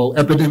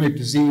epidemic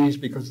disease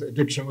because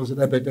addiction was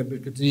an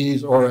epidemic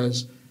disease, or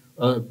as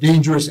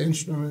dangerous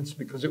instruments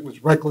because it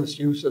was reckless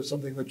use of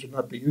something that should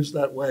not be used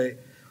that way,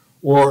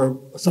 or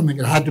something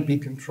that had to be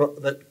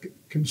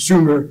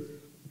consumer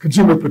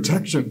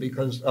protection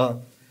because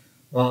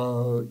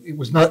it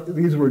was not.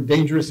 These were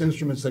dangerous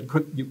instruments that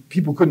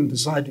people couldn't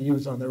decide to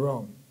use on their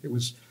own. It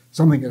was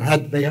something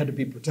that they had to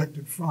be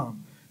protected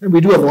from. And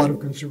we do have a lot of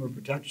consumer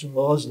protection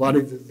laws. A lot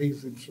of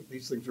these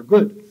things are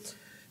good,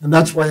 and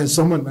that's why, as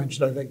someone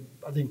mentioned,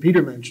 I think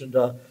Peter mentioned,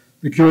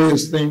 the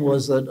curious thing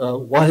was that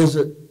why is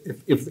it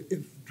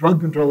if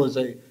drug control is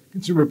a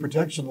consumer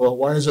protection law,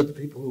 why is it the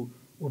people who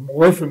were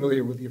more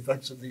familiar with the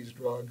effects of these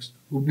drugs,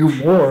 who knew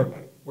more,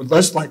 were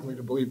less likely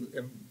to believe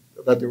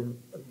that they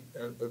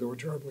were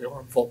terribly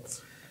harmful?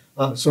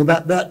 So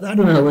that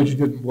analogy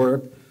didn't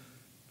work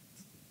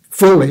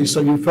fully.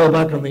 So you fell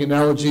back on the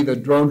analogy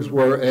that drugs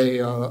were a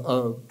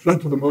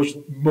threat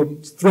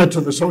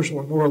to the social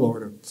and moral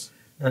order,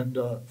 and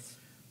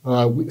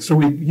So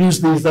we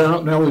used these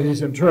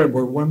analogies in turn,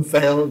 where one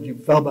failed, you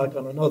fell back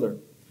on another.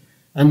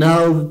 And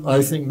now,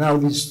 I think now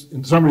these,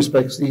 in some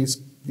respects,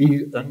 these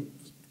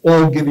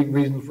all giving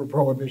reasons for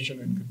prohibition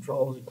and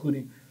controls,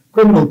 including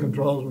criminal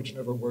controls, which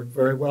never worked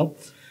very well,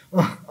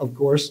 of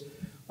course.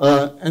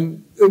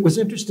 And it was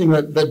interesting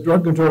that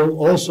drug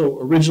control also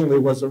originally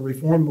was a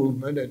reform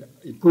movement, and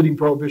including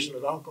prohibition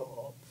of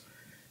alcohol.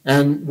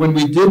 And when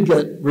we did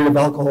get rid of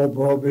alcohol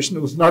prohibition,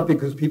 it was not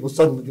because people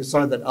suddenly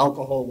decided that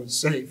alcohol was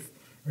safe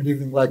or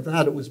anything like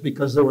that. It was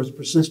because there was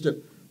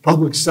persistent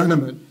public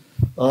sentiment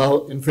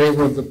in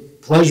favor of the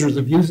pleasures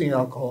of using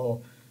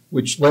alcohol,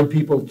 which led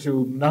people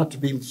to not to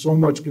be so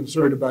much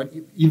concerned about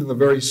even the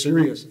very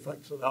serious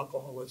effects of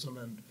alcoholism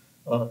and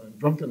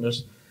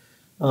drunkenness.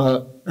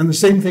 And the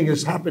same thing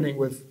is happening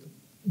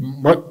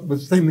the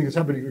same thing is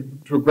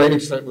happening to a great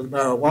extent with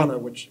marijuana,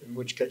 in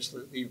which case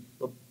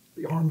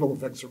the harmful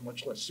effects are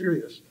much less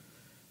serious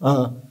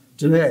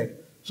today.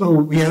 So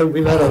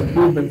we've had a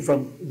movement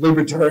from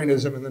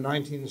libertarianism in the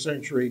 19th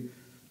century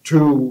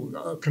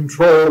to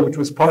control, which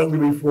was partly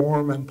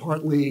reform and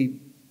partly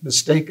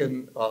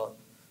mistaken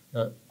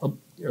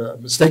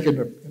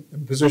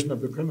imposition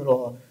of the criminal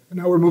law. And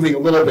now we're moving a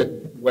little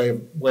bit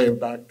way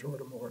back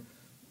toward a more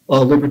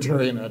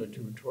libertarian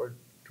attitude toward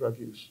drug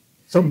use.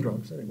 Some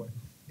drugs, anyway.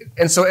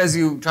 And so as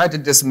you tried to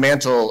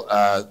dismantle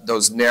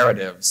those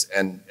narratives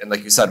and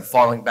like you said,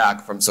 falling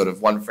back from sort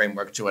of one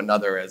framework to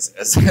another as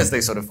they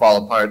sort of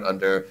fall apart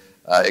under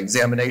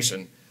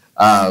examination,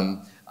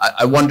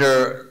 I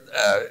wonder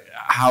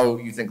how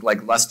you think,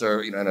 like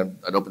Lester, and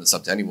I'd open this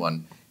up to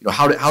anyone,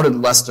 how did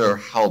Lester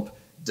help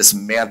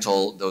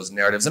dismantle those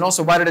narratives, and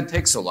also why did it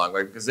take so long,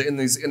 right? Because in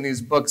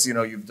these books,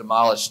 you've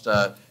demolished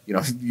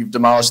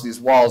these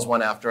walls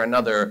one after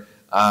another.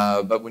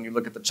 But when you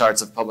look at the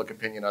charts of public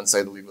opinion on,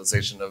 say, the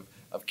legalization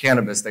of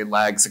cannabis, they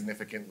lag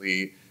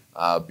significantly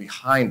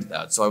behind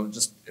that. So I would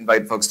just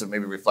invite folks to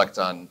maybe reflect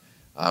on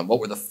what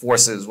were the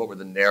forces, what were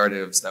the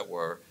narratives that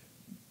were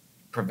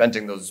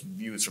preventing those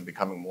views from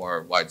becoming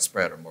more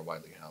widespread or more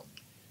widely held.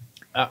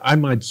 I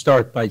might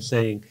start by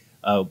saying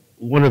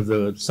one of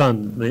the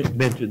sons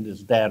mentioned this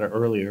data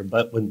earlier,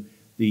 but when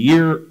the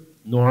year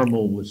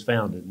normal was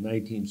founded in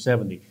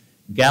 1970,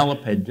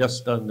 Gallup had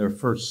just done their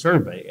first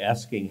survey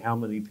asking how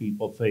many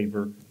people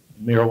favor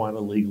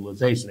marijuana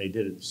legalization. They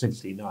did it in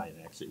 '69,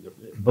 actually.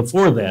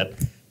 Before that,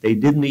 they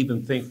didn't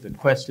even think the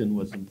question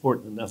was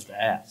important enough to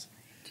ask.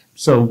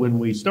 So when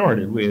we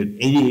started, we had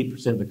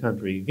 88% of the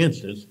country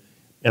against us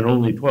and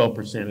only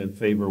 12% in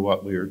favor of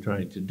what we were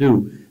trying to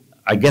do.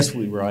 I guess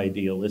we were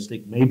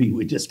idealistic. Maybe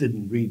we just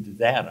didn't read the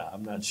data.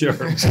 I'm not sure.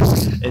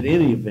 In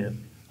any event,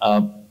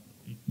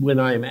 when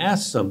I'm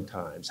asked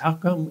sometimes, how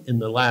come in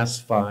the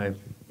last 5,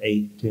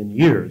 8, 10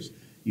 years,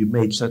 you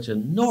made such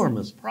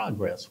enormous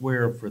progress,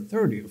 where for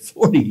 30 or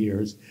 40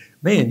 years,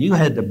 man, you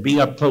had to be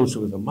up close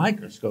with a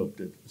microscope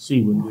to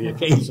see when we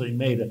occasionally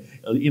made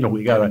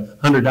we got a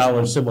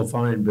 $100 civil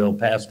fine bill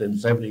passed in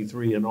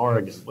 '73 in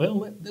Oregon.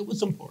 Well, that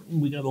was important.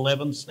 We got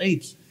 11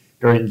 states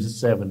during the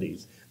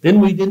 '70s. Then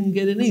we didn't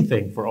get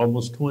anything for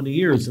almost 20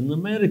 years, and the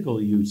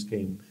medical use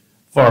came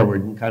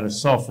forward and kind of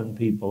softened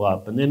people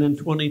up. And then in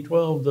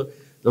 2012,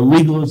 the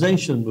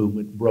legalization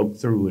movement broke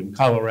through in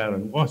Colorado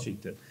and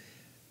Washington.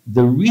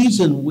 The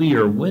reason we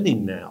are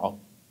winning now,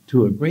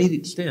 to a great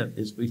extent,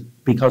 is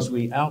because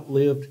we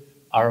outlived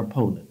our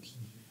opponents.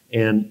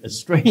 And as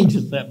strange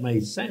as that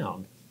may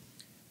sound,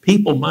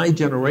 people my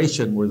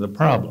generation were the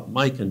problem,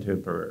 my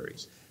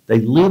contemporaries. They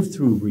lived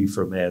through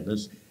reefer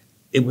madness.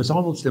 It was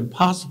almost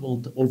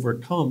impossible to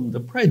overcome the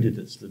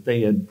prejudice that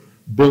they had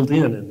built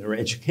in their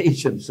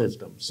education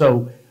system.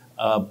 So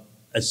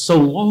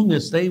long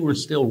as they were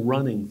still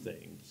running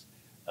things,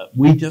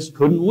 we just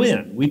couldn't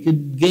win. We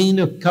could gain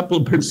a couple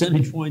of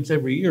percentage points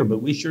every year,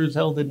 but we sure as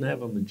hell didn't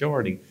have a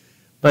majority.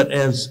 But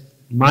as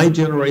my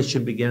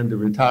generation began to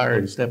retire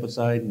and step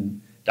aside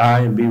and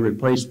die and be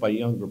replaced by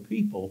younger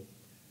people,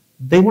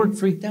 they weren't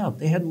freaked out.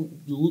 They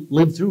hadn't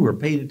lived through or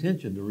paid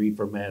attention to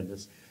reefer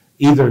madness.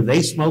 Either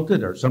they smoked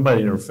it, or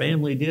somebody in their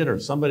family did, or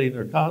somebody in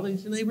their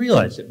colleagues, and they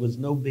realized it was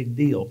no big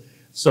deal.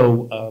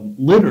 So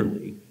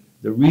literally,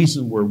 the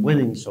reason we're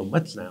winning so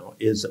much now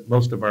is that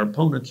most of our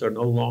opponents are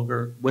no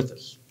longer with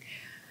us.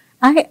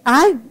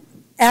 I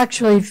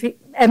actually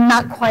am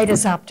not quite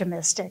as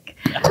optimistic,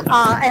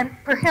 and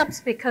perhaps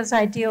because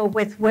I deal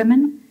with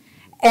women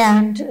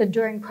and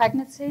during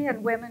pregnancy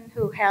and women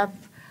who have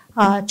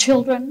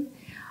children.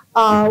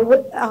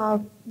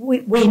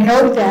 We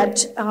know that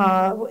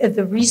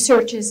the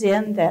research is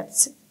in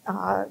that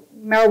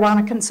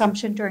marijuana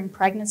consumption during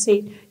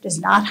pregnancy does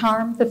not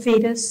harm the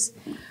fetus,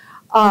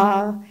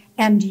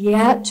 and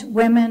yet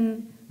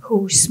women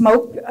who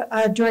smoke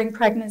during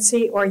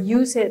pregnancy or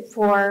use it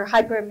for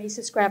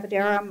hyperemesis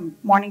gravidarum,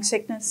 morning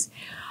sickness,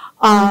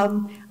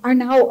 are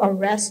now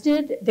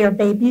arrested. Their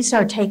babies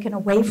are taken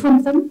away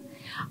from them,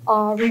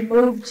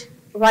 removed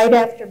right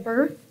after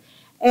birth.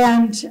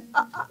 And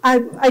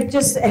I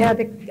just had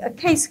a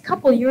case a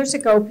couple years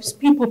ago.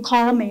 People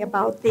call me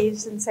about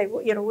these and say,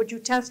 well, would you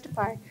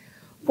testify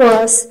for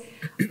us?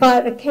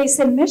 But a case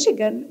in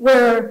Michigan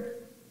where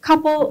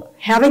couple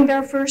having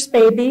their first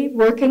baby,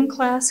 working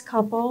class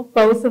couple,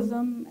 both of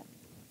them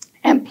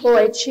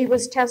employed. She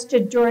was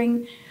tested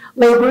during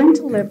labor and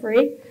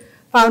delivery,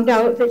 found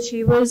out that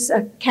she was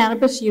a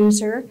cannabis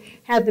user,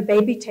 had the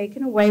baby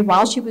taken away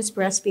while she was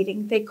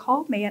breastfeeding. They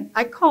called me, and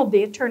I called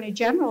the Attorney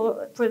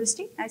General for the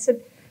state.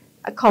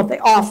 I called the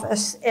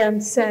office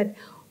and said,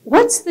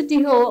 what's the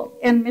deal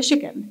in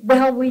Michigan?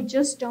 Well, we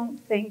just don't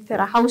think that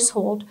a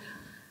household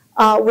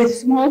with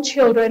small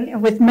children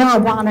and with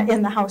marijuana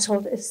in the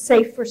household is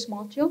safe for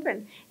small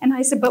children. And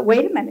I said, but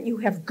wait a minute, you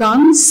have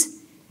guns?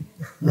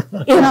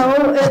 You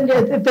know,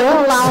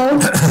 they're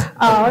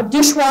allowed,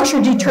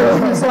 dishwasher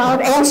detergent is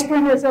allowed,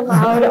 aspirin is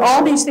allowed,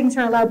 all these things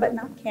are allowed, but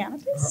not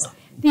cannabis.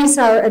 These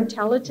are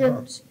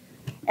intelligent,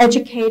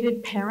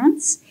 educated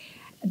parents.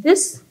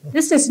 This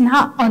is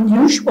not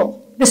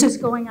unusual. This is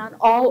going on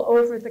all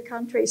over the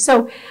country.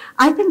 So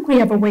I think we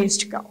have a ways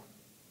to go.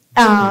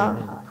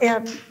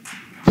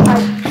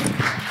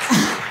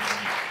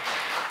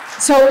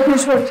 So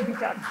there's work to be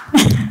done.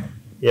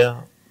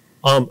 Yeah.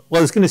 What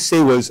I was going to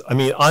say was, I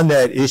mean, on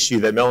that issue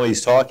that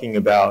Melanie's talking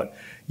about,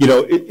 you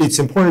know, it's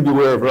important to be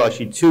aware of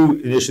actually two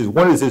initiatives.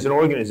 One is there's an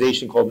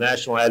organization called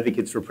National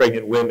Advocates for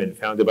Pregnant Women,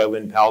 founded by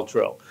Lynn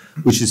Paltrow,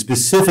 which has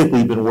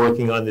specifically been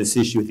working on this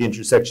issue at the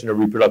intersection of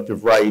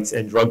reproductive rights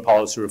and drug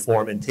policy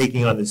reform, and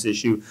taking on this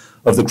issue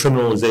of the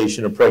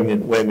criminalization of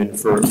pregnant women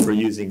for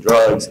using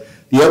drugs.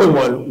 The other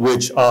one,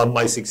 which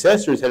my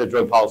successor is head of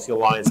Drug Policy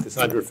Alliance,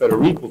 Cassandra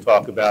Federic, will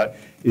talk about,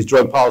 is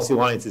Drug Policy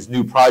Alliance's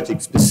new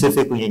project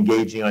specifically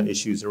engaging on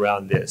issues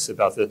around this,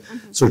 about the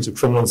sorts of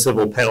criminal and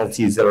civil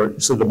penalties that are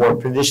sort of the more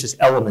pernicious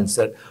elements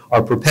that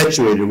are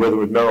perpetuated, whether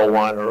with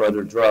marijuana or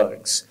other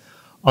drugs.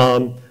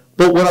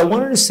 But what I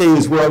wanted to say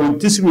is, where I would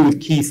disagree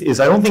with Keith is,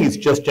 I don't think it's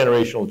just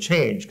generational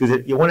change,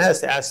 because one has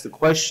to ask the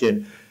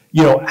question,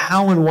 you know,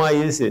 how and why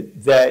is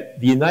it that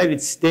the United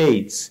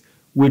States,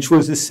 which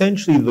was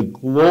essentially the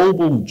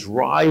global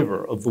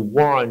driver of the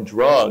war on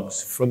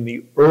drugs from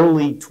the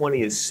early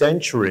 20th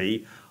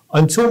century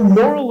until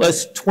more or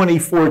less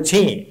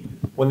 2014,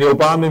 when the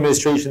Obama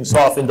administration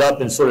softened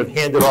up and sort of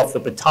handed off the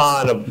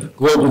baton of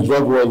global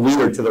drug war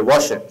leader to the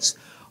Russians.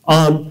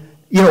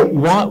 You know,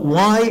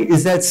 why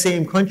is that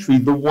same country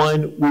the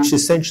one which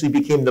essentially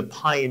became the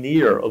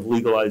pioneer of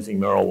legalizing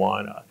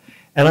marijuana?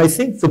 And I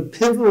think the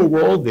pivotal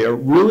role there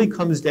really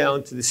comes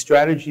down to the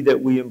strategy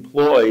that we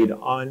employed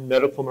on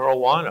medical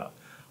marijuana.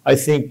 I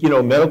think, you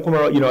know, medical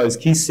marijuana, you know, as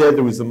Keith said,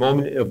 there was a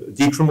moment of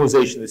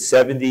decriminalization in the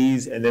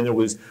 70s, and then there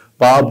was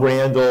Bob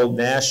Randall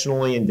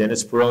nationally and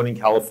Dennis Perrone in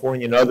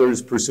California and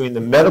others pursuing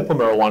the medical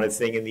marijuana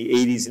thing in the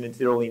 80s and into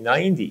the early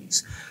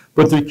 90s.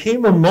 But there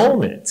came a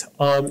moment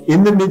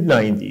in the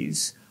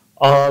mid-90s,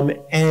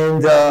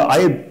 and I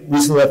had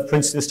recently left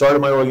Princeton, started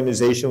my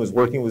organization, was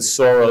working with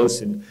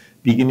Soros and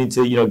beginning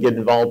to, you know, get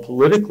involved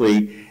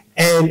politically.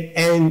 And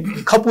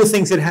a couple of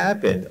things had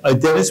happened.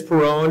 Dennis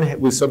Perrone,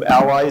 with some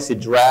allies, had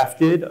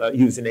drafted,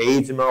 he was an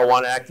AIDS and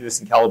marijuana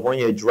activist in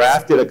California, had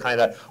drafted a kind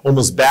of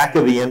almost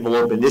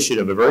back-of-the-envelope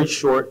initiative, a very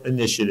short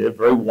initiative,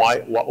 very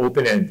wide,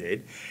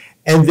 open-ended.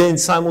 And then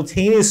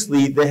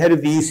simultaneously, the head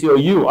of the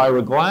ACLU,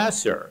 Ira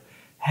Glasser,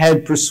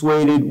 had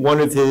persuaded one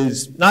of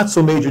his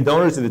not-so-major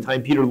donors at the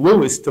time, Peter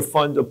Lewis, to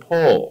fund a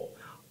poll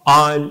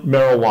on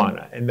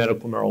marijuana and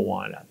medical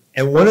marijuana.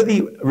 And one of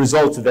the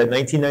results of that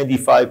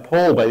 1995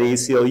 poll by the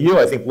ACLU,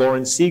 I think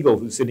Lauren Siegel,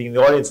 who's sitting in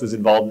the audience, was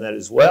involved in that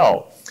as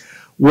well,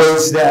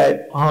 was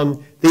that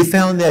they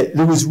found that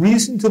there was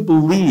reason to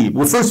believe,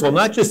 well, first of all,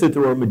 not just that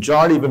there were a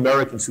majority of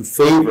Americans who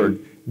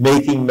favored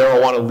making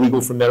marijuana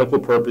legal for medical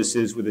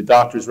purposes with a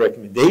doctor's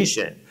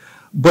recommendation,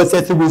 but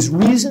that there was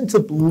reason to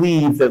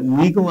believe that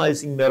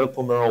legalizing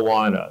medical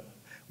marijuana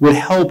would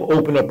help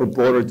open up a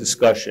broader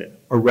discussion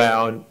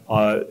around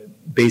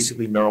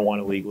basically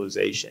marijuana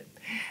legalization.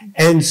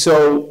 And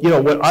so, you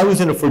know, when I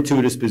was in a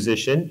fortuitous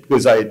position,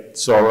 because I had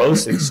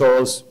Soros, and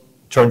Soros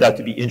turned out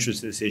to be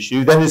interested in this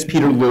issue. Then there's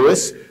Peter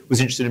Lewis, was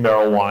interested in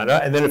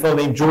marijuana. And then a fellow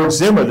named George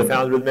Zimmer, the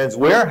founder of the Men's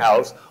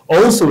Warehouse,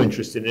 also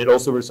interested in it,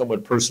 also for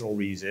somewhat personal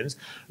reasons,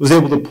 was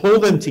able to pull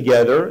them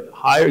together,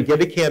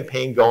 get a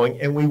campaign going,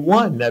 and we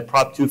won that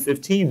Prop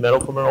 215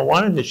 medical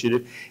marijuana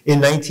initiative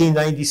in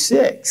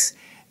 1996.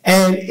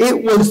 And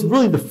it was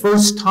really the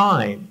first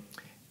time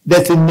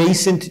that the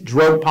nascent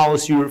drug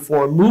policy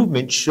reform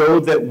movement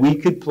showed that we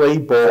could play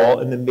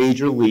ball in the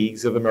major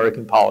leagues of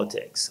American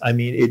politics. I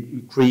mean,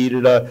 it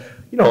created a,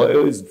 you know,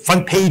 it was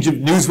front page of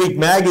Newsweek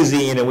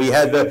magazine, and we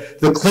had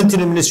the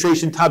Clinton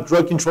administration top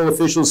drug control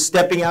officials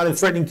stepping out and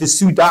threatening to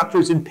sue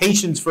doctors and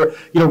patients for,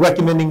 you know,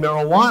 recommending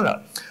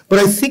marijuana. But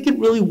I think it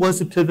really was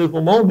a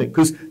pivotal moment,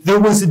 because there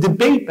was a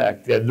debate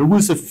back then. There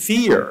was a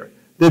fear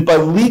that by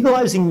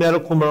legalizing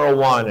medical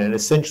marijuana and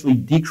essentially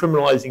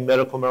decriminalizing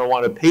medical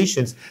marijuana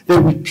patients,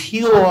 that would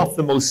peel off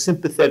the most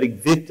sympathetic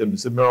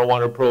victims of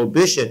marijuana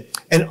prohibition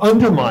and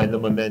undermine the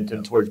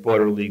momentum towards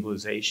broader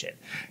legalization.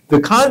 The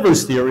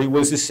converse theory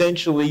was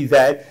essentially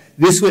that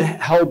this would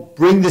help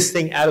bring this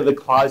thing out of the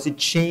closet,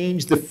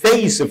 change the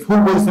face of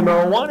who was the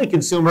marijuana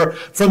consumer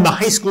from the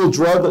high school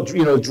drug,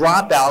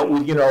 dropout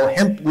with,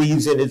 hemp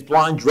leaves in his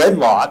blonde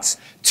dreadlocks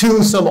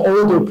to some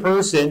older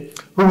person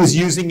who was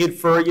using it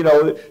for,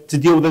 to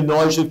deal with the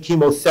nausea of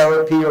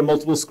chemotherapy or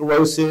multiple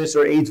sclerosis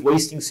or AIDS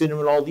wasting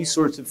syndrome and all these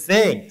sorts of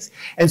things.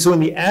 And so in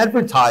the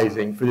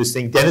advertising for this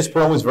thing, Dennis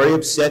Peron was very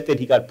upset that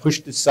he got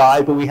pushed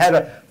aside, but we had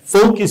to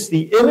focus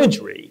the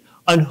imagery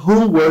on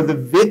who were the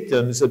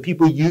victims of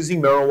people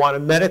using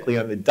marijuana medically,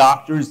 on the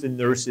doctors, the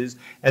nurses,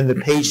 and the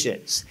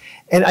patients.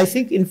 And I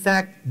think, in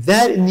fact,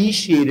 that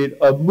initiated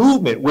a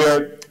movement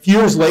where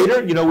years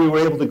later, we were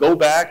able to go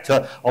back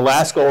to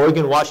Alaska,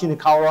 Oregon, Washington,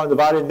 Colorado,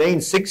 Nevada, and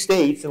Maine, 6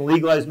 states, and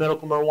legalize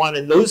medical marijuana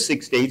in those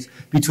 6 states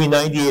between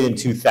 98 and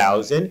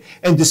 2000.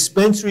 And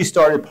dispensaries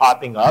started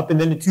popping up. And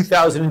then in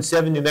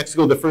 2007, New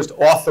Mexico, the first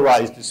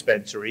authorized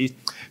dispensaries,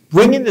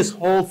 bringing this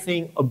whole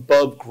thing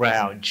above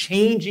ground,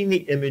 changing the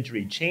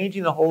imagery,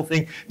 changing the whole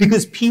thing,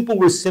 because people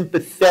were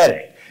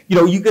sympathetic.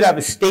 You could have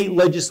a state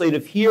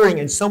legislative hearing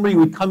and somebody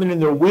would come in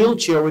their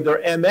wheelchair with their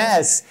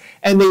MS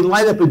and they'd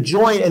light up a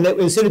joint, and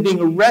instead of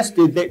being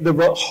arrested,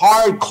 the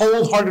hard,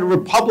 cold-hearted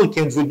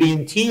Republicans would be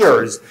in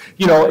tears,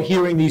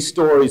 hearing these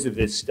stories of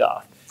this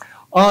stuff.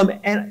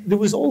 And there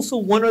was also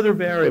one other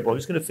variable, I'm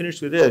just going to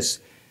finish with this,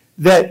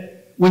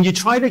 that when you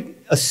try to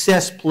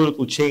assess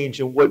political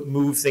change and what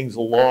moves things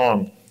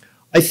along,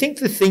 I think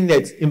the thing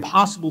that's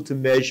impossible to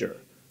measure,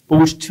 but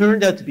which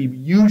turned out to be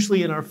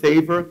hugely in our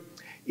favor,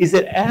 is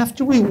that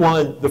after we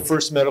won the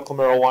first medical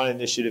marijuana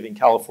initiative in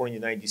California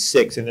in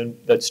 '96, and then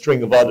that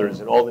string of others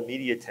and all the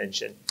media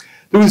attention,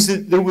 there was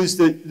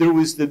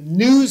the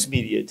news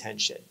media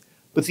attention.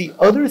 But the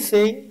other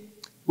thing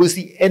was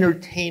the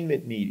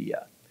entertainment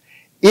media.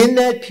 In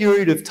that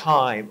period of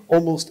time,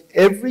 almost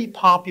every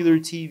popular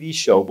TV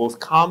show,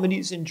 both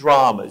comedies and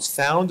dramas,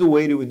 found a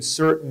way to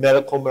insert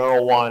medical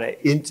marijuana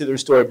into their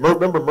story.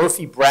 Remember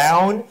Murphy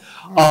Brown?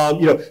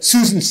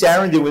 Susan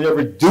Sarandon would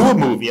never do a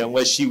movie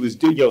unless she was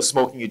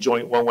smoking a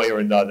joint one way or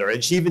another.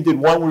 And she even did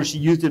one where she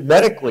used it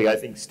medically, I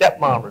think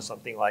Stepmom or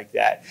something like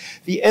that.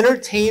 The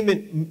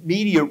entertainment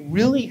media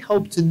really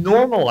helped to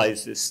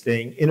normalize this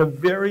thing in a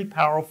very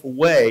powerful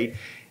way.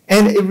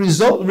 And the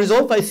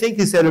result, I think,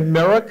 is that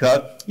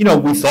America,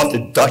 we thought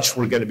the Dutch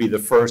were going to be the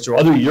first, or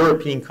other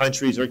European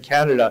countries, or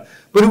Canada,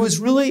 but it was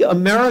really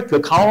America,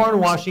 Colorado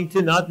and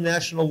Washington, not the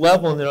national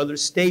level, and then other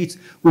states,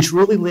 which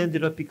really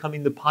ended up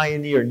becoming the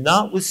pioneer,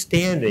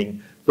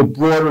 notwithstanding the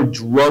broader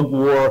drug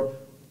war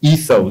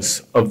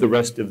ethos of the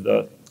rest of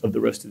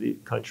the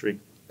country.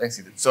 Thanks,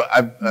 Ethan. So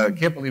I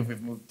can't believe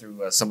we've moved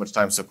through so much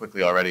time so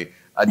quickly already.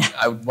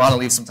 I want to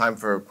leave some time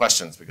for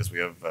questions because we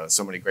have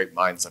so many great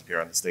minds up here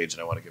on the stage,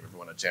 and I want to give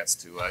everyone a chance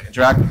to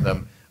interact with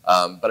them.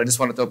 But I just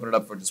wanted to open it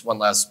up for just one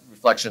last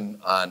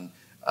reflection on,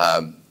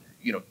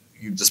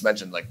 you just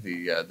mentioned like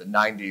the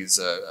 90s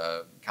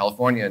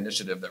California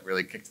initiative that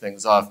really kicked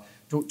things off.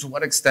 To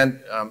what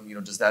extent,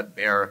 does that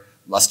bear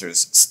Lester's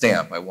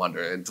stamp, I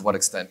wonder, and to what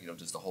extent,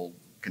 does the whole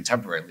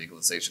contemporary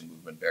legalization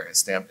movement bear his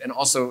stamp? And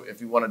also,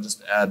 if you want to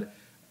just add,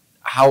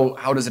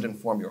 how does it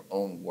inform your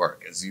own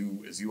work as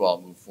you all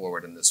move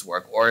forward in this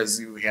work, or as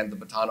you hand the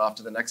baton off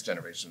to the next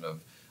generation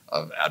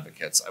of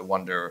advocates? I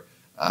wonder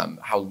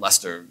how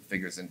Lester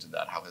figures into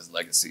that, how his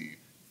legacy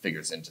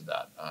figures into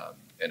that.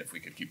 And if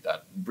we could keep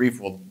that brief,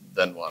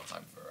 then we'll have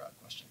time for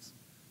questions.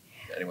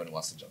 Anyone who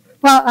wants to jump in.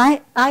 Well,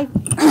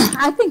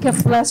 I think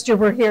if Lester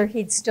were here,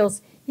 he'd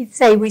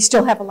say we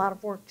still have a lot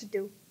of work to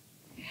do.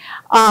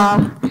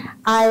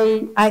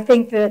 I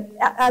think that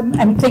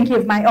I'm thinking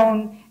of my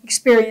own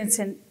experience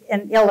in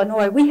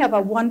Illinois. We have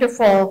a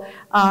wonderful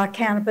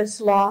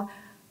cannabis law,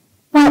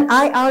 but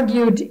I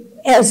argued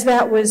as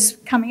that was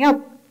coming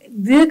up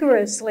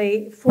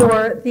vigorously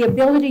for the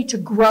ability to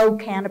grow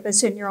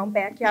cannabis in your own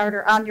backyard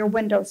or on your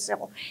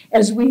windowsill,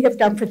 as we have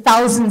done for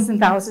thousands and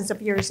thousands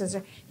of years as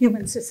a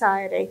human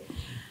society.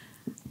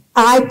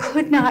 I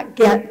could not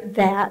get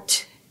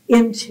that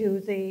into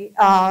the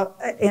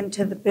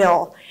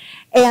bill.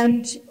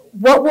 And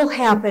what will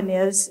happen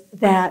is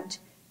that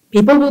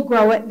people will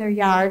grow it in their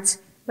yards,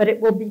 but it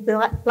will be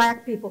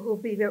black people who will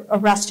be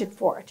arrested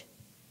for it.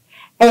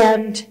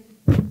 And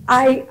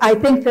I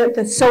think that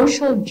the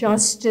social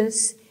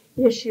justice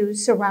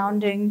issues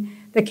surrounding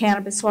the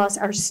cannabis laws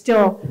are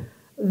still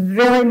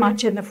very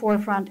much in the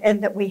forefront,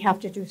 and that we have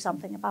to do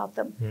something about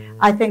them. Mm-hmm.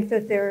 I think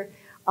that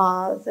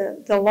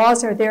the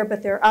laws are there,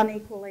 but they're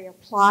unequally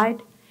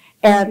applied.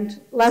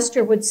 And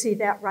Lester would see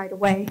that right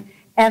away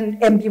and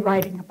be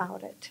writing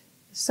about it.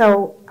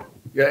 So,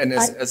 yeah, and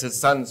as his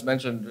sons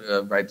mentioned,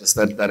 right, just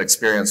that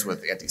experience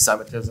with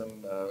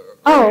anti-Semitism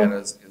and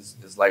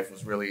his life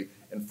was really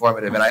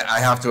informative. And I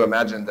have to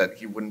imagine that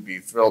he wouldn't be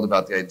thrilled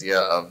about the idea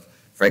of,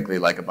 frankly,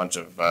 like a bunch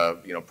of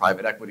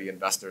private equity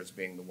investors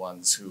being the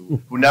ones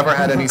who never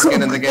had any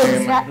skin in the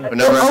game, who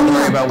never had to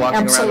worry about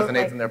walking around with an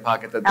eighth in their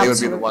pocket, that they would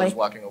be the ones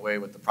walking away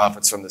with the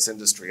profits from this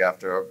industry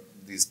after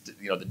these,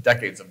 the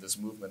decades of this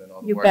movement and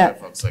all the work that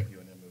folks like you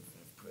and him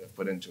have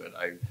put into it.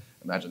 I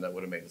imagine that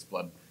would have made his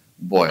blood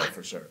boil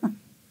for sure.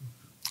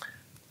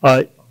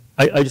 I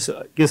I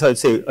guess I'd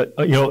say,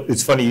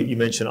 it's funny you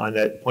mentioned on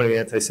that point of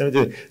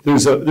anti-Semitism.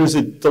 There's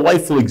a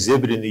delightful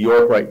exhibit in New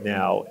York right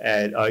now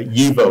at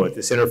YIVO, at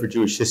the Center for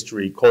Jewish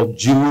History, called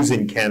Jews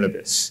and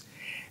Cannabis.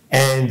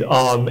 And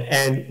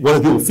one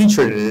of the people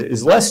featured in it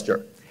is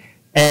Lester.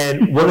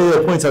 And one of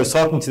the points, I was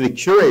talking to the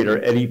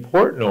curator, Eddie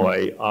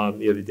Portnoy,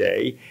 the other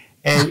day,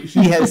 and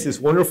he has this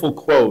wonderful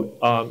quote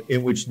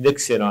in which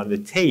Nixon on the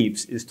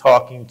tapes is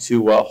talking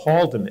to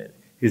Haldeman,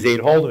 his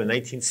aide Haldeman,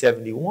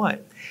 1971.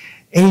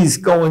 And he's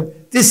going,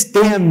 this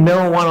damn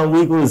marijuana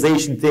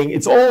legalization thing,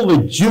 it's all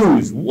the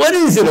Jews. What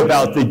is it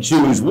about the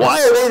Jews?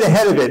 Why are they the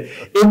head of it?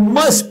 It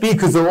must be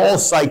because they're all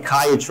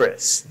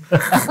psychiatrists.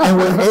 And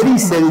what Eddie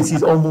said is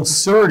he's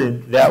almost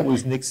certain that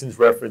was Nixon's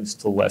reference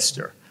to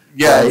Lester.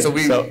 Yeah, right? so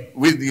we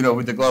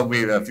with the Globe,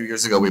 a few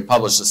years ago, we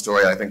published a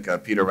story. I think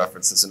Peter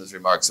referenced this in his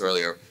remarks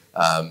earlier.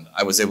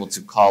 I was able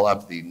to call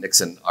up the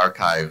Nixon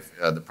archive,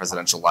 the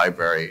Presidential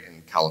Library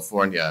in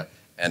California,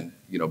 and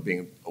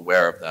being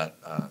aware of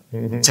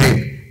that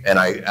tape, and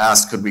I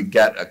asked, could we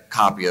get a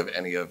copy of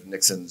any of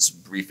Nixon's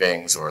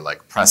briefings or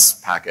like press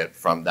packet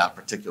from that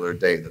particular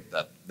day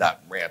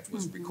that rant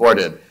was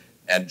recorded?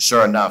 And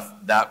sure enough,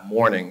 that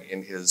morning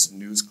in his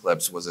news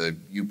clips was a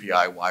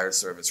UPI wire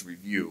service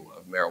review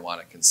of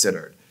Marijuana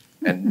Considered.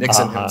 And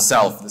Nixon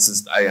himself,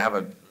 I have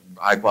a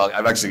high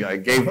quality, I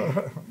gave,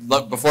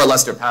 before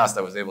Lester passed,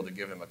 I was able to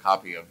give him a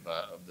copy of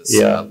this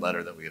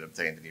letter that we had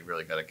obtained, and he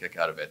really got a kick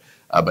out of it.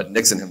 But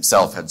Nixon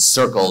himself had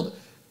circled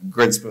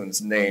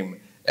Grinspoon's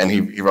name, and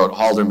he wrote,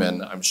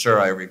 Haldeman, I'm sure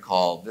I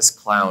recall, this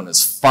clown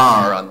is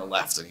far on the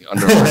left, and he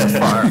underlined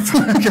far.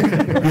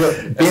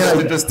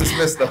 And just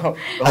dismissed the whole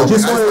I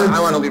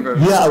want to leave it.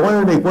 Yeah, I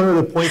wanted to make one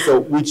other point, though,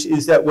 which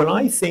is that when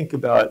I think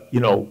about,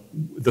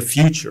 the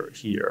future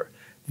here,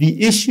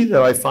 the issue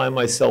that I find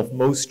myself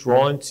most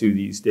drawn to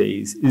these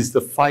days is the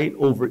fight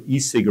over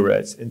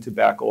e-cigarettes and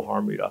tobacco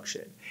harm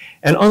reduction.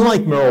 And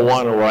unlike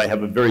marijuana, where I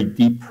have a very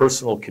deep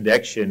personal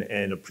connection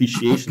and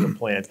appreciation of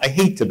plants, I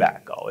hate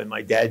tobacco. And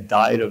my dad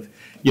died of,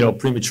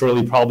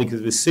 prematurely, probably because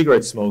of his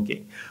cigarette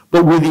smoking.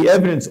 But where the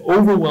evidence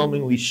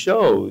overwhelmingly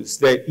shows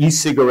that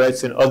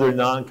e-cigarettes and other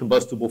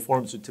non-combustible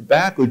forms of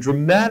tobacco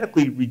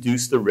dramatically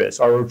reduce the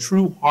risk, are a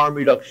true harm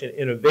reduction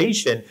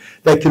innovation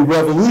that can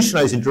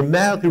revolutionize and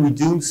dramatically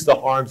reduce the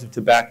harms of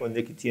tobacco and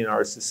nicotine in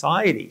our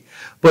society.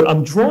 But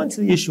I'm drawn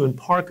to the issue in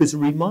part because it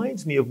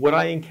reminds me of what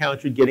I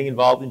encountered getting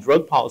involved in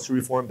drug policy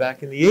reform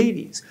back in the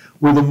 80s,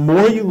 where the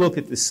more you look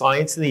at the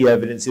science and the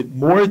evidence, the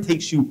more it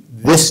takes you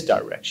this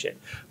direction.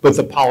 But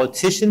the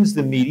politicians,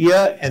 the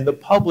media, and the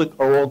public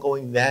are all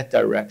going that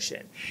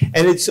direction.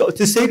 And it's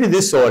to say to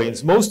this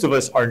audience, most of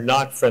us are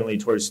not friendly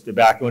towards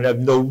tobacco and have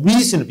no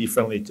reason to be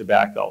friendly to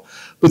tobacco.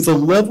 But the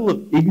level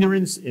of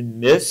ignorance and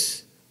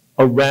myths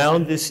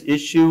around this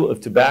issue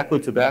of tobacco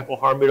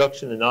harm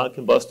reduction and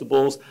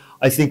non-combustibles,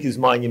 I think is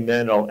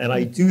monumental. And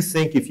I do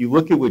think if you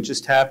look at what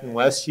just happened in the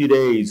last few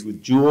days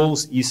with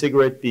Juul's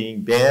e-cigarette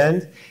being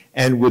banned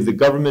and with the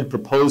government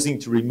proposing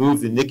to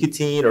remove the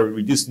nicotine or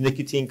reduce the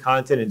nicotine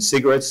content in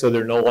cigarettes so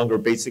they're no longer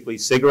basically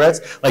cigarettes,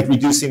 like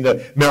reducing the,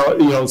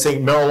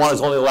 saying marijuana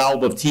is only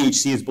allowable if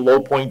THC is below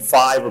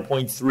 0.5 or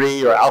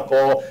 0.3 or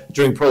alcohol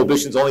during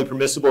prohibition is only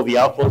permissible if the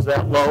alcohol is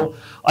that low.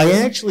 I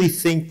actually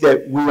think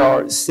that we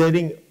are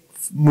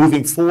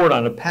moving forward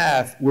on a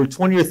path where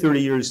 20 or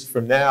 30 years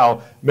from now,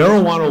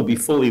 marijuana will be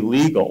fully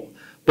legal,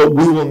 but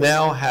we will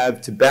now have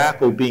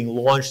tobacco being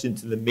launched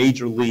into the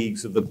major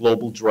leagues of the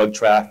global drug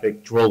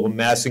traffic,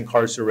 mass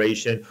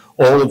incarceration,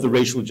 all of the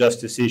racial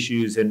justice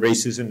issues and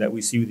racism that we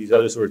see with these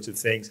other sorts of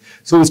things.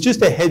 So it's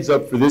just a heads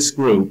up for this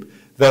group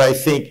that I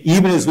think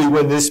even as we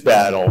win this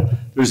battle,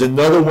 there's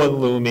another one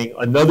looming,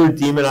 another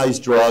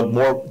demonized drug,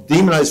 more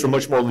demonized for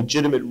much more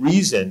legitimate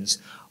reasons,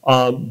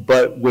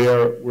 but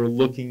where we're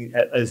looking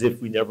at as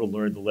if we never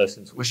learned the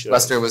lessons. Wish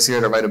Lester was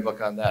here to write a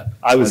book on that.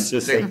 I was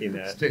just thinking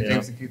that.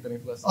 James and Keith, any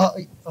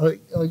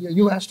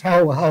you asked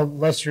how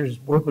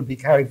Lester's work would be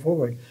carried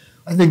forward.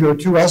 I think there are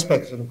two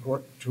aspects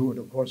to it,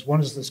 of course.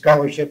 One is the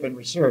scholarship and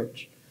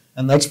research,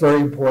 and that's very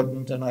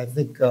important, and I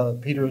think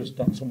Peter has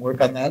done some work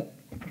on that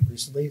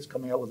recently. He's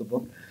coming out with a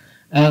book.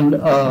 And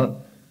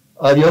the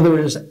other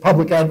is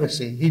public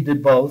advocacy. He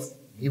did both.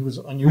 He was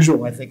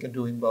unusual, I think, in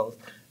doing both.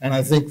 And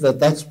I think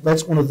that's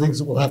one of the things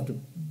that will have to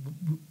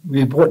be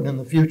important in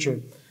the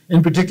future.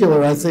 In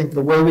particular, I think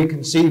the way we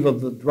conceive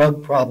of the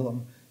drug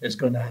problem is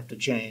going to have to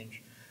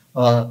change.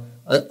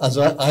 As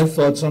I've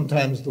thought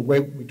sometimes the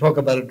way we talk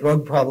about a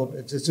drug problem,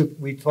 it's as if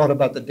we thought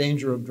about the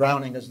danger of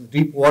drowning as the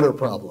deep water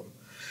problem.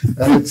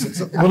 And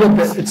it's a little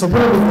bit of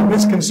a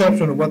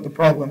misconception of what the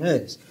problem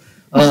is.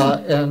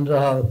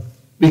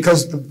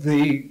 Because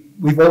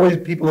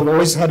people have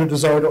always had a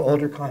desire to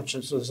alter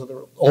consciousness, so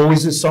there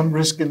always is some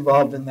risk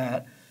involved in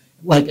that.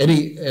 Like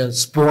any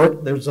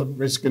sport, there's some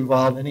risk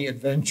involved. Any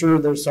adventure,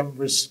 there's some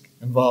risk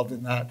involved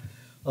in that.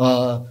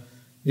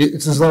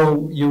 It's as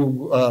though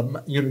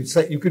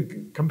you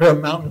could compare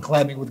mountain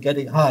climbing with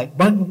getting high.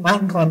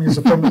 Mountain climbing is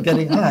a form of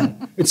getting high.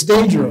 It's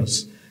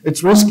dangerous.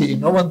 It's risky.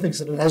 No one thinks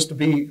that it has to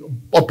be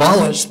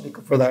abolished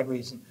for that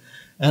reason.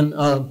 And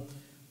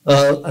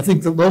I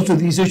think that those are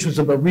these issues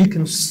about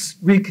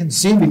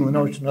reconceiving the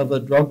notion of a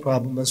drug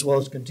problem, as well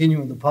as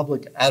continuing the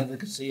public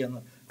advocacy and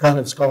the kind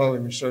of scholarly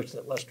research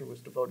that Lester was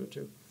devoted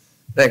to.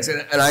 Thanks,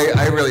 and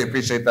I really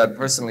appreciate that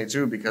personally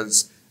too,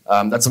 because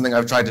that's something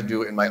I've tried to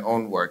do in my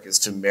own work, is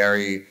to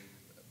marry,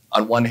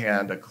 on one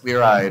hand, a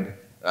clear-eyed,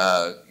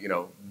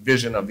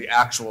 vision of the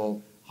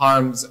actual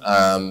harms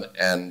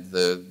and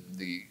the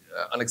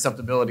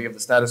unacceptability of the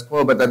status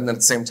quo, but then at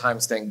the same time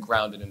staying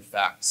grounded in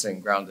fact, staying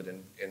grounded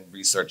in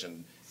research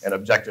and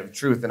objective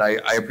truth. And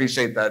I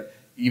appreciate that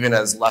even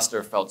as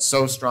Lester felt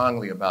so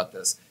strongly about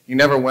this, he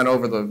never went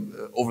over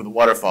the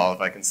waterfall, if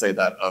I can say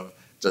that, of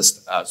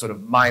just sort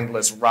of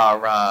mindless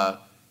rah-rah,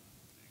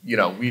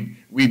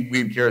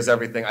 weed cures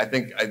everything. I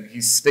think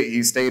he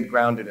stayed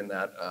grounded in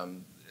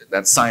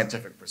that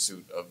scientific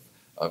pursuit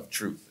of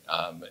truth,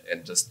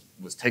 and just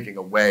was taking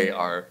away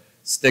our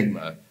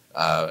stigma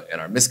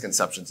and our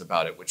misconceptions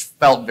about it, which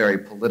felt very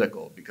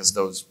political because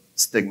those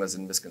stigmas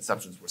and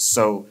misconceptions were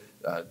so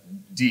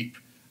deep.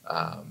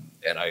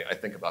 And I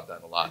think about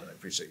that a lot, and I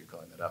appreciate you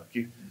calling that out.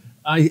 Keith?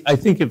 I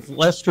think if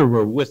Lester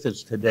were with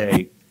us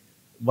today,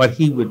 what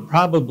he would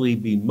probably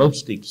be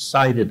most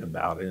excited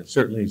about, and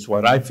certainly it's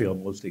what I feel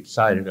most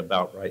excited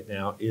about right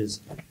now,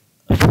 is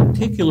a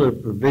particular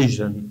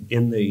provision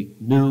in the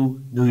new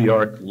New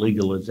York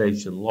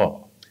legalization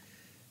law.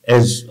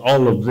 As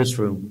all of this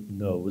room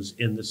knows,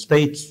 in the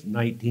states,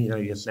 19,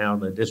 I guess now in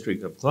the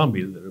District of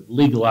Columbia, that have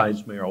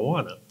legalized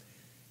marijuana,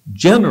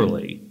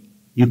 generally,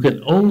 you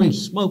can only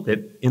smoke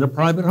it in a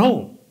private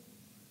home.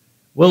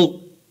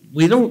 Well,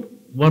 we don't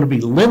want to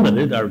be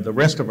limited the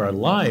rest of our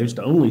lives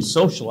to only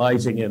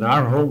socializing in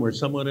our home or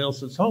someone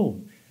else's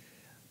home.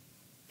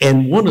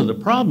 And one of the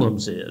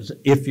problems is,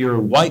 if you're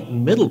white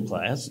and middle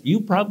class, you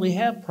probably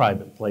have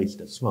private place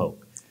to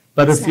smoke.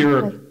 But if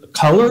you're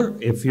color,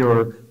 if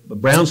you're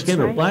brown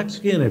skin or black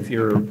skin, if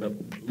you're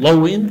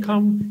low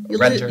income,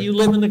 you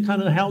live in the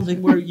kind of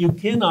housing where you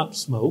cannot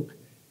smoke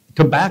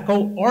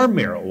tobacco or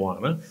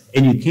marijuana,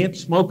 and you can't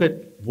smoke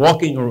it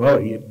walking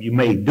around. You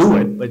may do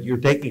it, but you're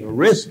taking a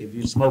risk if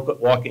you smoke it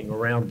walking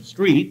around the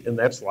street, and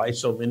that's why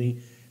so many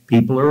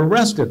people are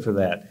arrested for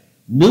that.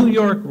 New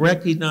York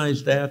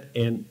recognized that,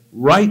 and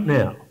right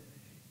now,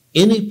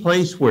 any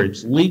place where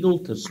it's legal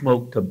to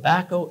smoke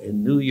tobacco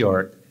in New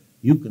York,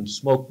 you can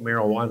smoke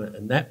marijuana,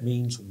 and that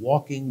means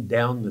walking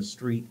down the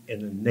street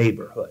in a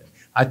neighborhood.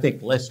 I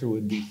think Lester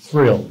would be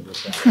thrilled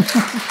with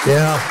that.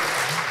 Yeah.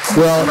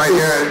 Well, right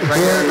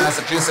here in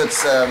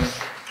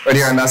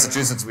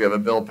Massachusetts, we have a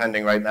bill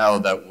pending right now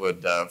that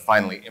would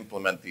finally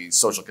implement the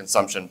social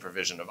consumption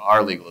provision of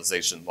our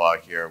legalization law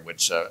here,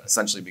 which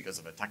essentially, because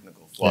of a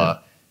technical flaw,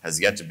 has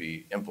yet to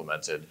be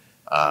implemented.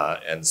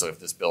 And so if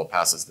this bill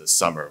passes this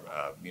summer,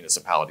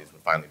 municipalities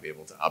would finally be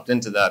able to opt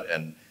into that.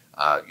 And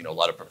a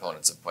lot of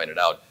proponents have pointed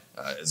out,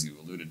 as you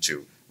alluded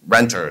to,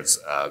 renters,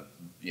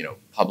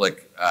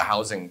 public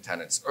housing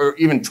tenants, or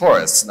even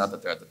tourists, not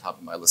that they're at the top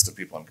of my list of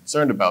people I'm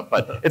concerned about,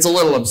 but it's a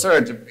little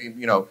absurd to,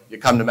 you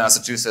come to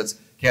Massachusetts,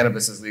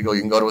 cannabis is legal,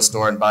 you can go to a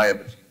store and buy it,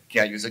 but you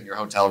can't use it in your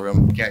hotel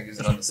room, you can't use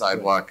it on the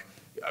sidewalk.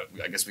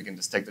 I guess we can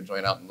just take the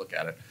joint out and look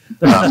at it.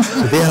 Dan,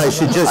 I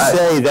should just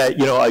say that,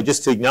 I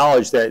just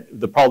acknowledge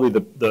that probably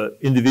the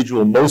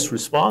individual most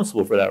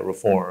responsible for that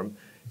reform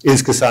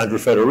is Cassandra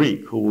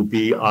Federic, who will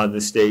be on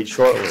the stage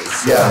shortly.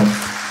 Yeah.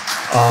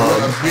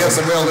 We have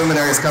some real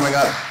luminaries coming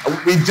up.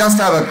 We just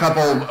have a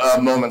couple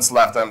moments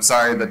left. I'm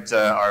sorry that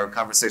our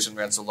conversation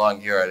ran so long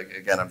here.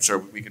 Again, I'm sure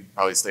we could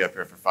probably stay up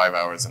here for 5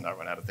 hours and not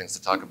run out of things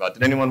to talk about.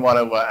 Did anyone want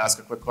to ask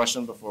a quick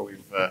question before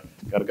we've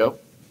got to go?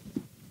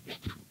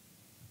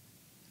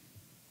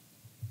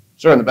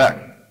 Sure, in the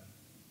back.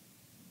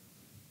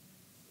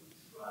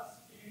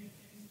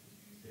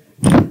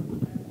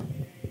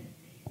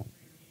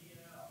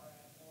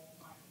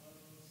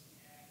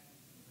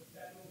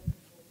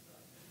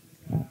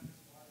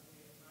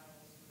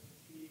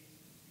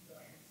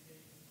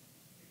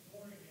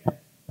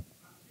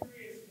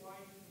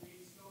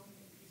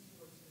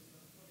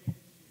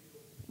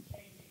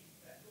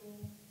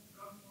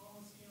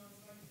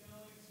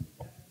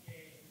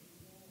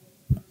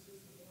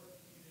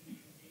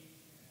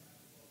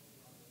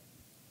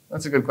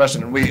 That's a good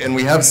question, and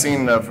we have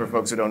seen, for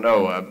folks who don't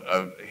know,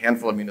 a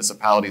handful of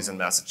municipalities in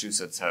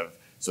Massachusetts have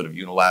sort of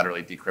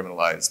unilaterally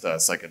decriminalized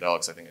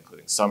psychedelics, I think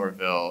including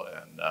Somerville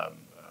and a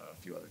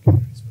few other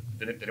communities.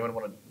 Did anyone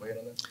want to weigh in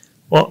on this?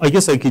 Well, I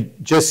guess I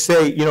could just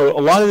say, a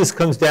lot of this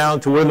comes down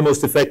to what are the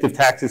most effective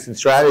tactics and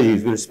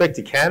strategies. With respect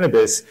to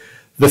cannabis,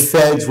 the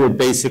feds were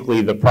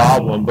basically the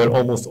problem, but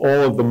almost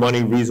all of the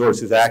money,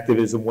 resources,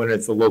 activism went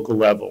at the local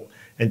level.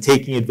 And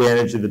taking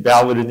advantage of the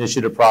ballot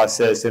initiative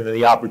process and then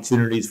the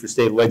opportunities for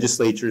state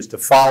legislatures to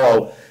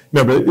follow.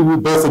 Remember,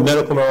 both with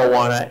medical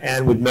marijuana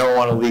and with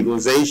marijuana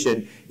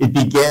legalization, it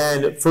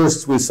began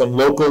first with some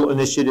local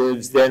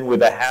initiatives, then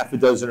with a half a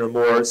dozen or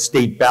more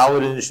state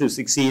ballot initiatives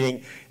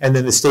succeeding, and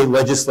then the state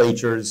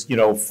legislatures,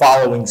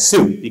 following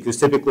suit, because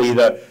typically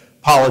the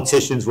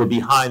politicians were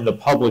behind the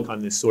public on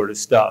this sort of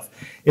stuff.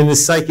 In the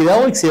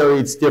psychedelics area,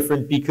 it's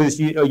different because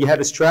you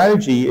had a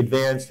strategy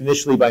advanced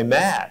initially by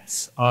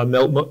MAPS,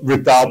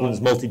 Rick Doblin's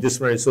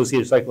Multidisciplinary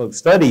Associated Psychedelic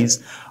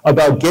Studies,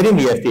 about getting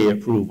the FDA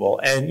approval.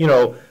 And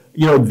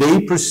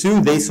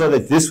they saw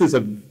that this was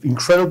an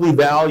incredibly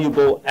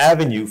valuable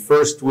avenue,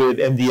 first with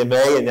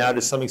MDMA and now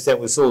to some extent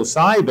with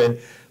psilocybin.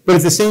 But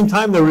at the same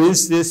time, there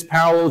is this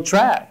parallel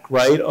track,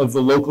 right, of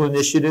the local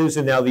initiatives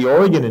and now the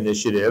Oregon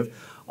initiative,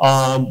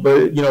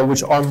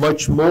 which are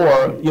much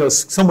more,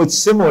 somewhat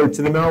similar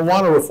to the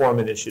marijuana reform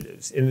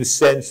initiatives in the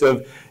sense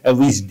of at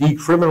least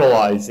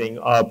decriminalizing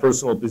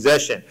personal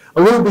possession.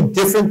 A little bit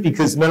different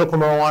because medical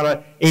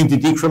marijuana aimed to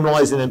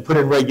decriminalize and then put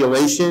in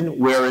regulation,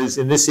 whereas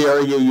in this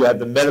area you have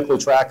the medical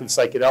track of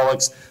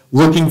psychedelics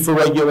looking for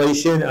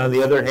regulation. On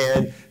the other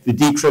hand, the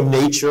decrim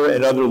nature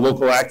and other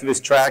local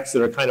activist tracks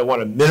that are kind of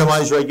want to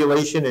minimize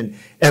regulation and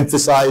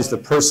emphasize the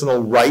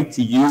personal right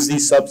to use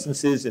these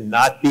substances and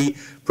not be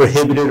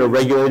prohibited or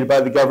regulated by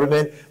the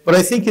government. But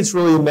I think it's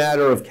really a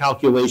matter of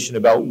calculation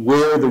about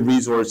where the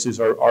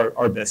resources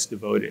are best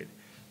devoted.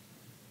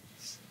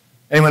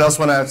 Anyone else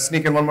want to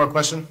sneak in one more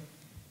question?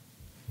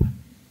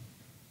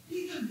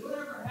 Ethan,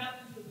 whatever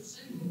happened to the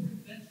single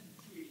convention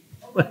treaty?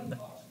 Nobody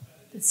talks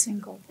about it. The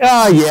single.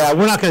 Yeah,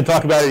 we're not going to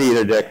talk about it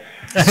either, Dick.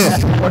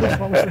 What was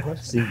the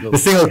question? The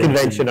single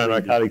convention on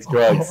narcotics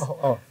drugs.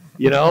 I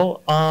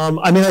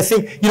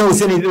think, there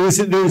was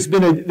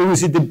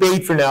a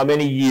debate for now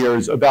many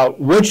years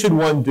about what should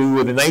one do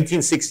with the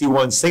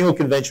 1961 single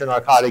convention on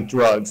narcotic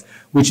drugs,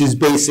 which is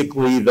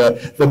basically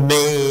the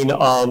main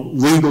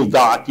legal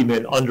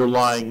document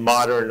underlying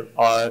modern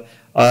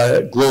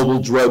global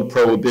drug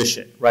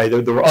prohibition, right?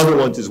 There were other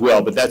ones as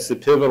well, but that's the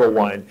pivotal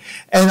one.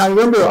 And I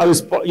remember I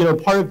was,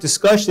 part of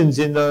discussions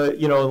in the,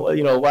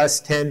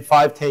 last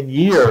 10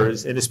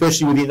 years, and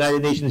especially with the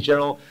United Nations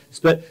General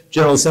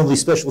Assembly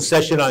Special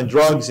Session on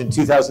Drugs in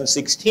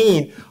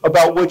 2016,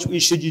 about what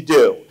should you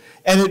do.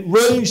 And it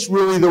ranged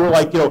really, there were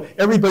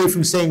everybody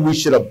from saying we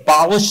should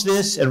abolish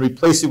this and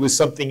replace it with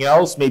something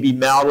else, maybe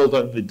modeled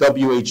on the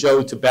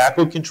WHO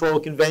Tobacco Control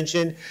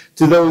Convention,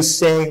 to those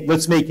saying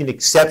let's make an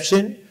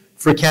exception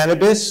for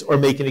cannabis, or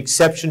make an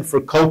exception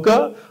for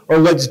coca, or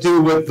let's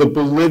do what the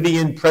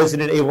Bolivian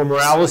President Evo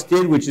Morales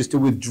did, which is to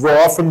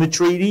withdraw from the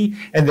treaty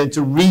and then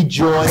to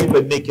rejoin,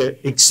 but make an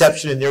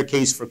exception in their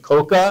case for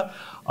coca.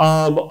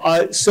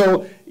 Or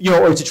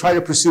to try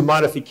to pursue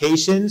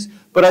modifications.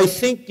 But I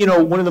think,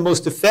 one of the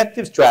most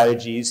effective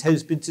strategies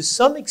has been to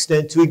some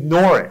extent to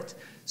ignore it.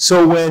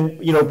 So when,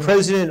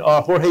 President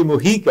Jorge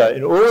Mujica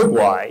in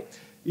Uruguay,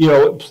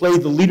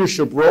 played the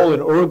leadership role in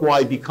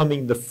Uruguay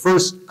becoming the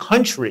first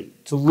country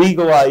to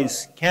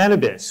legalize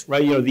cannabis,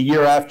 right? The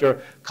year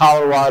after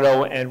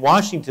Colorado and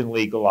Washington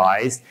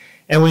legalized.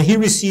 And when he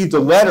received a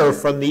letter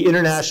from the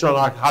International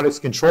Narcotics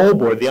Control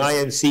Board, the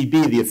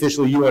INCB, the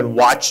official UN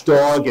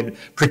watchdog and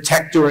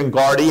protector and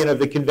guardian of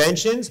the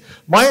conventions,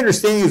 my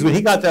understanding is when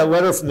he got that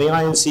letter from the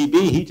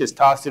INCB, he just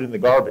tossed it in the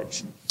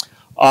garbage.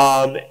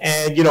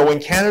 When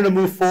Canada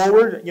moved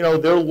forward,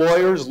 their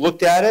lawyers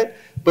looked at it,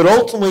 but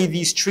ultimately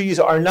these treaties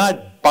are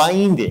not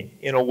binding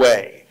in a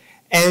way.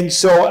 And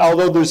so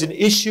although there's an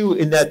issue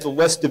in that the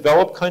less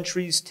developed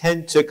countries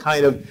tend to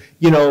kind of,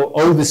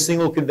 the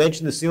single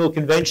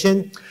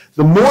convention,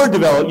 the more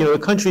developed, the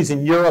countries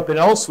in Europe and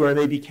elsewhere,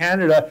 maybe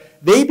Canada,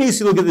 they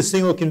basically look at the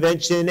single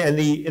convention and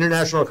the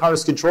International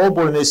Narcotics Control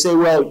Board and they say,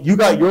 well, you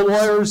got your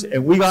lawyers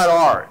and we got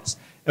ours.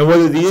 And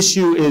whether the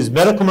issue is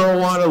medical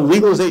marijuana,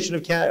 legalization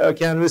of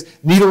cannabis,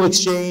 needle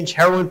exchange,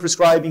 heroin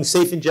prescribing,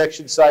 safe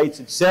injection sites,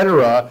 et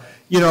cetera,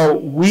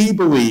 we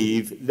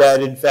believe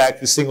that, in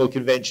fact, the single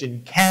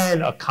convention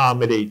can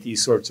accommodate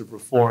these sorts of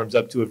reforms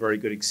up to a very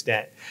good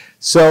extent.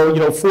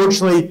 So,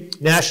 fortunately,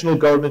 national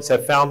governments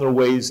have found their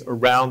ways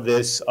around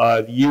this.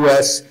 The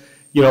U.S.,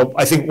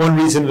 I think one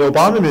reason the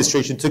Obama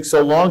administration took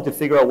so long to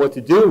figure out what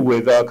to do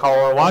with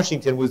Colorado and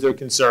Washington was their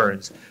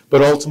concerns.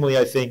 But ultimately,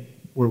 I think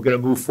we're going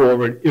to move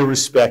forward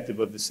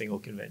irrespective of the single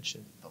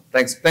convention.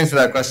 Thanks for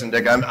that question,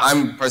 Dick.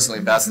 I'm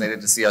personally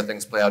fascinated to see how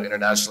things play out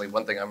internationally.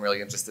 One thing I'm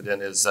really interested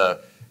in is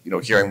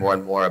hearing more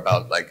and more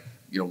about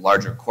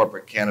larger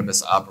corporate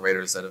cannabis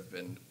operators that have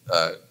been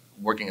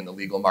working in the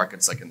legal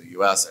markets like in the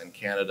U.S. and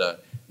Canada,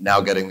 now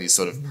getting these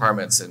sort of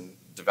permits in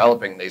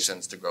developing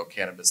nations to grow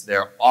cannabis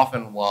there,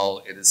 often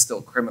while it is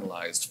still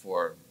criminalized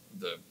for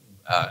the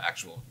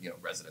actual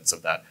residents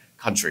of that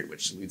country,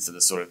 which leads to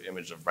this sort of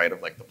image of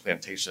the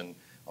plantation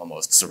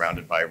almost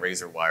surrounded by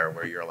razor wire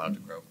where you're allowed to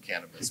grow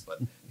cannabis, but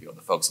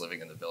the folks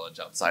living in the village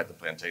outside the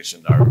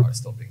plantation are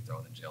still being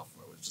thrown in jail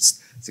for it, which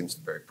just seems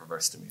very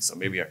perverse to me. So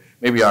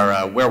maybe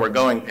our Where We're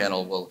Going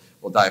panel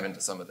will dive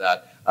into some of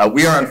that.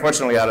 We are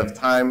unfortunately out of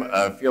time.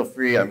 Feel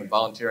free, I'm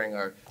volunteering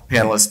our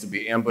panelists to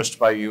be ambushed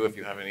by you if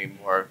you have any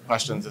more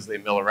questions as they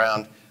mill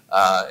around.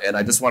 And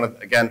I just want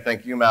to again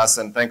thank UMass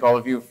and thank all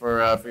of you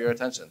for your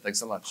attention. Thanks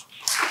so much.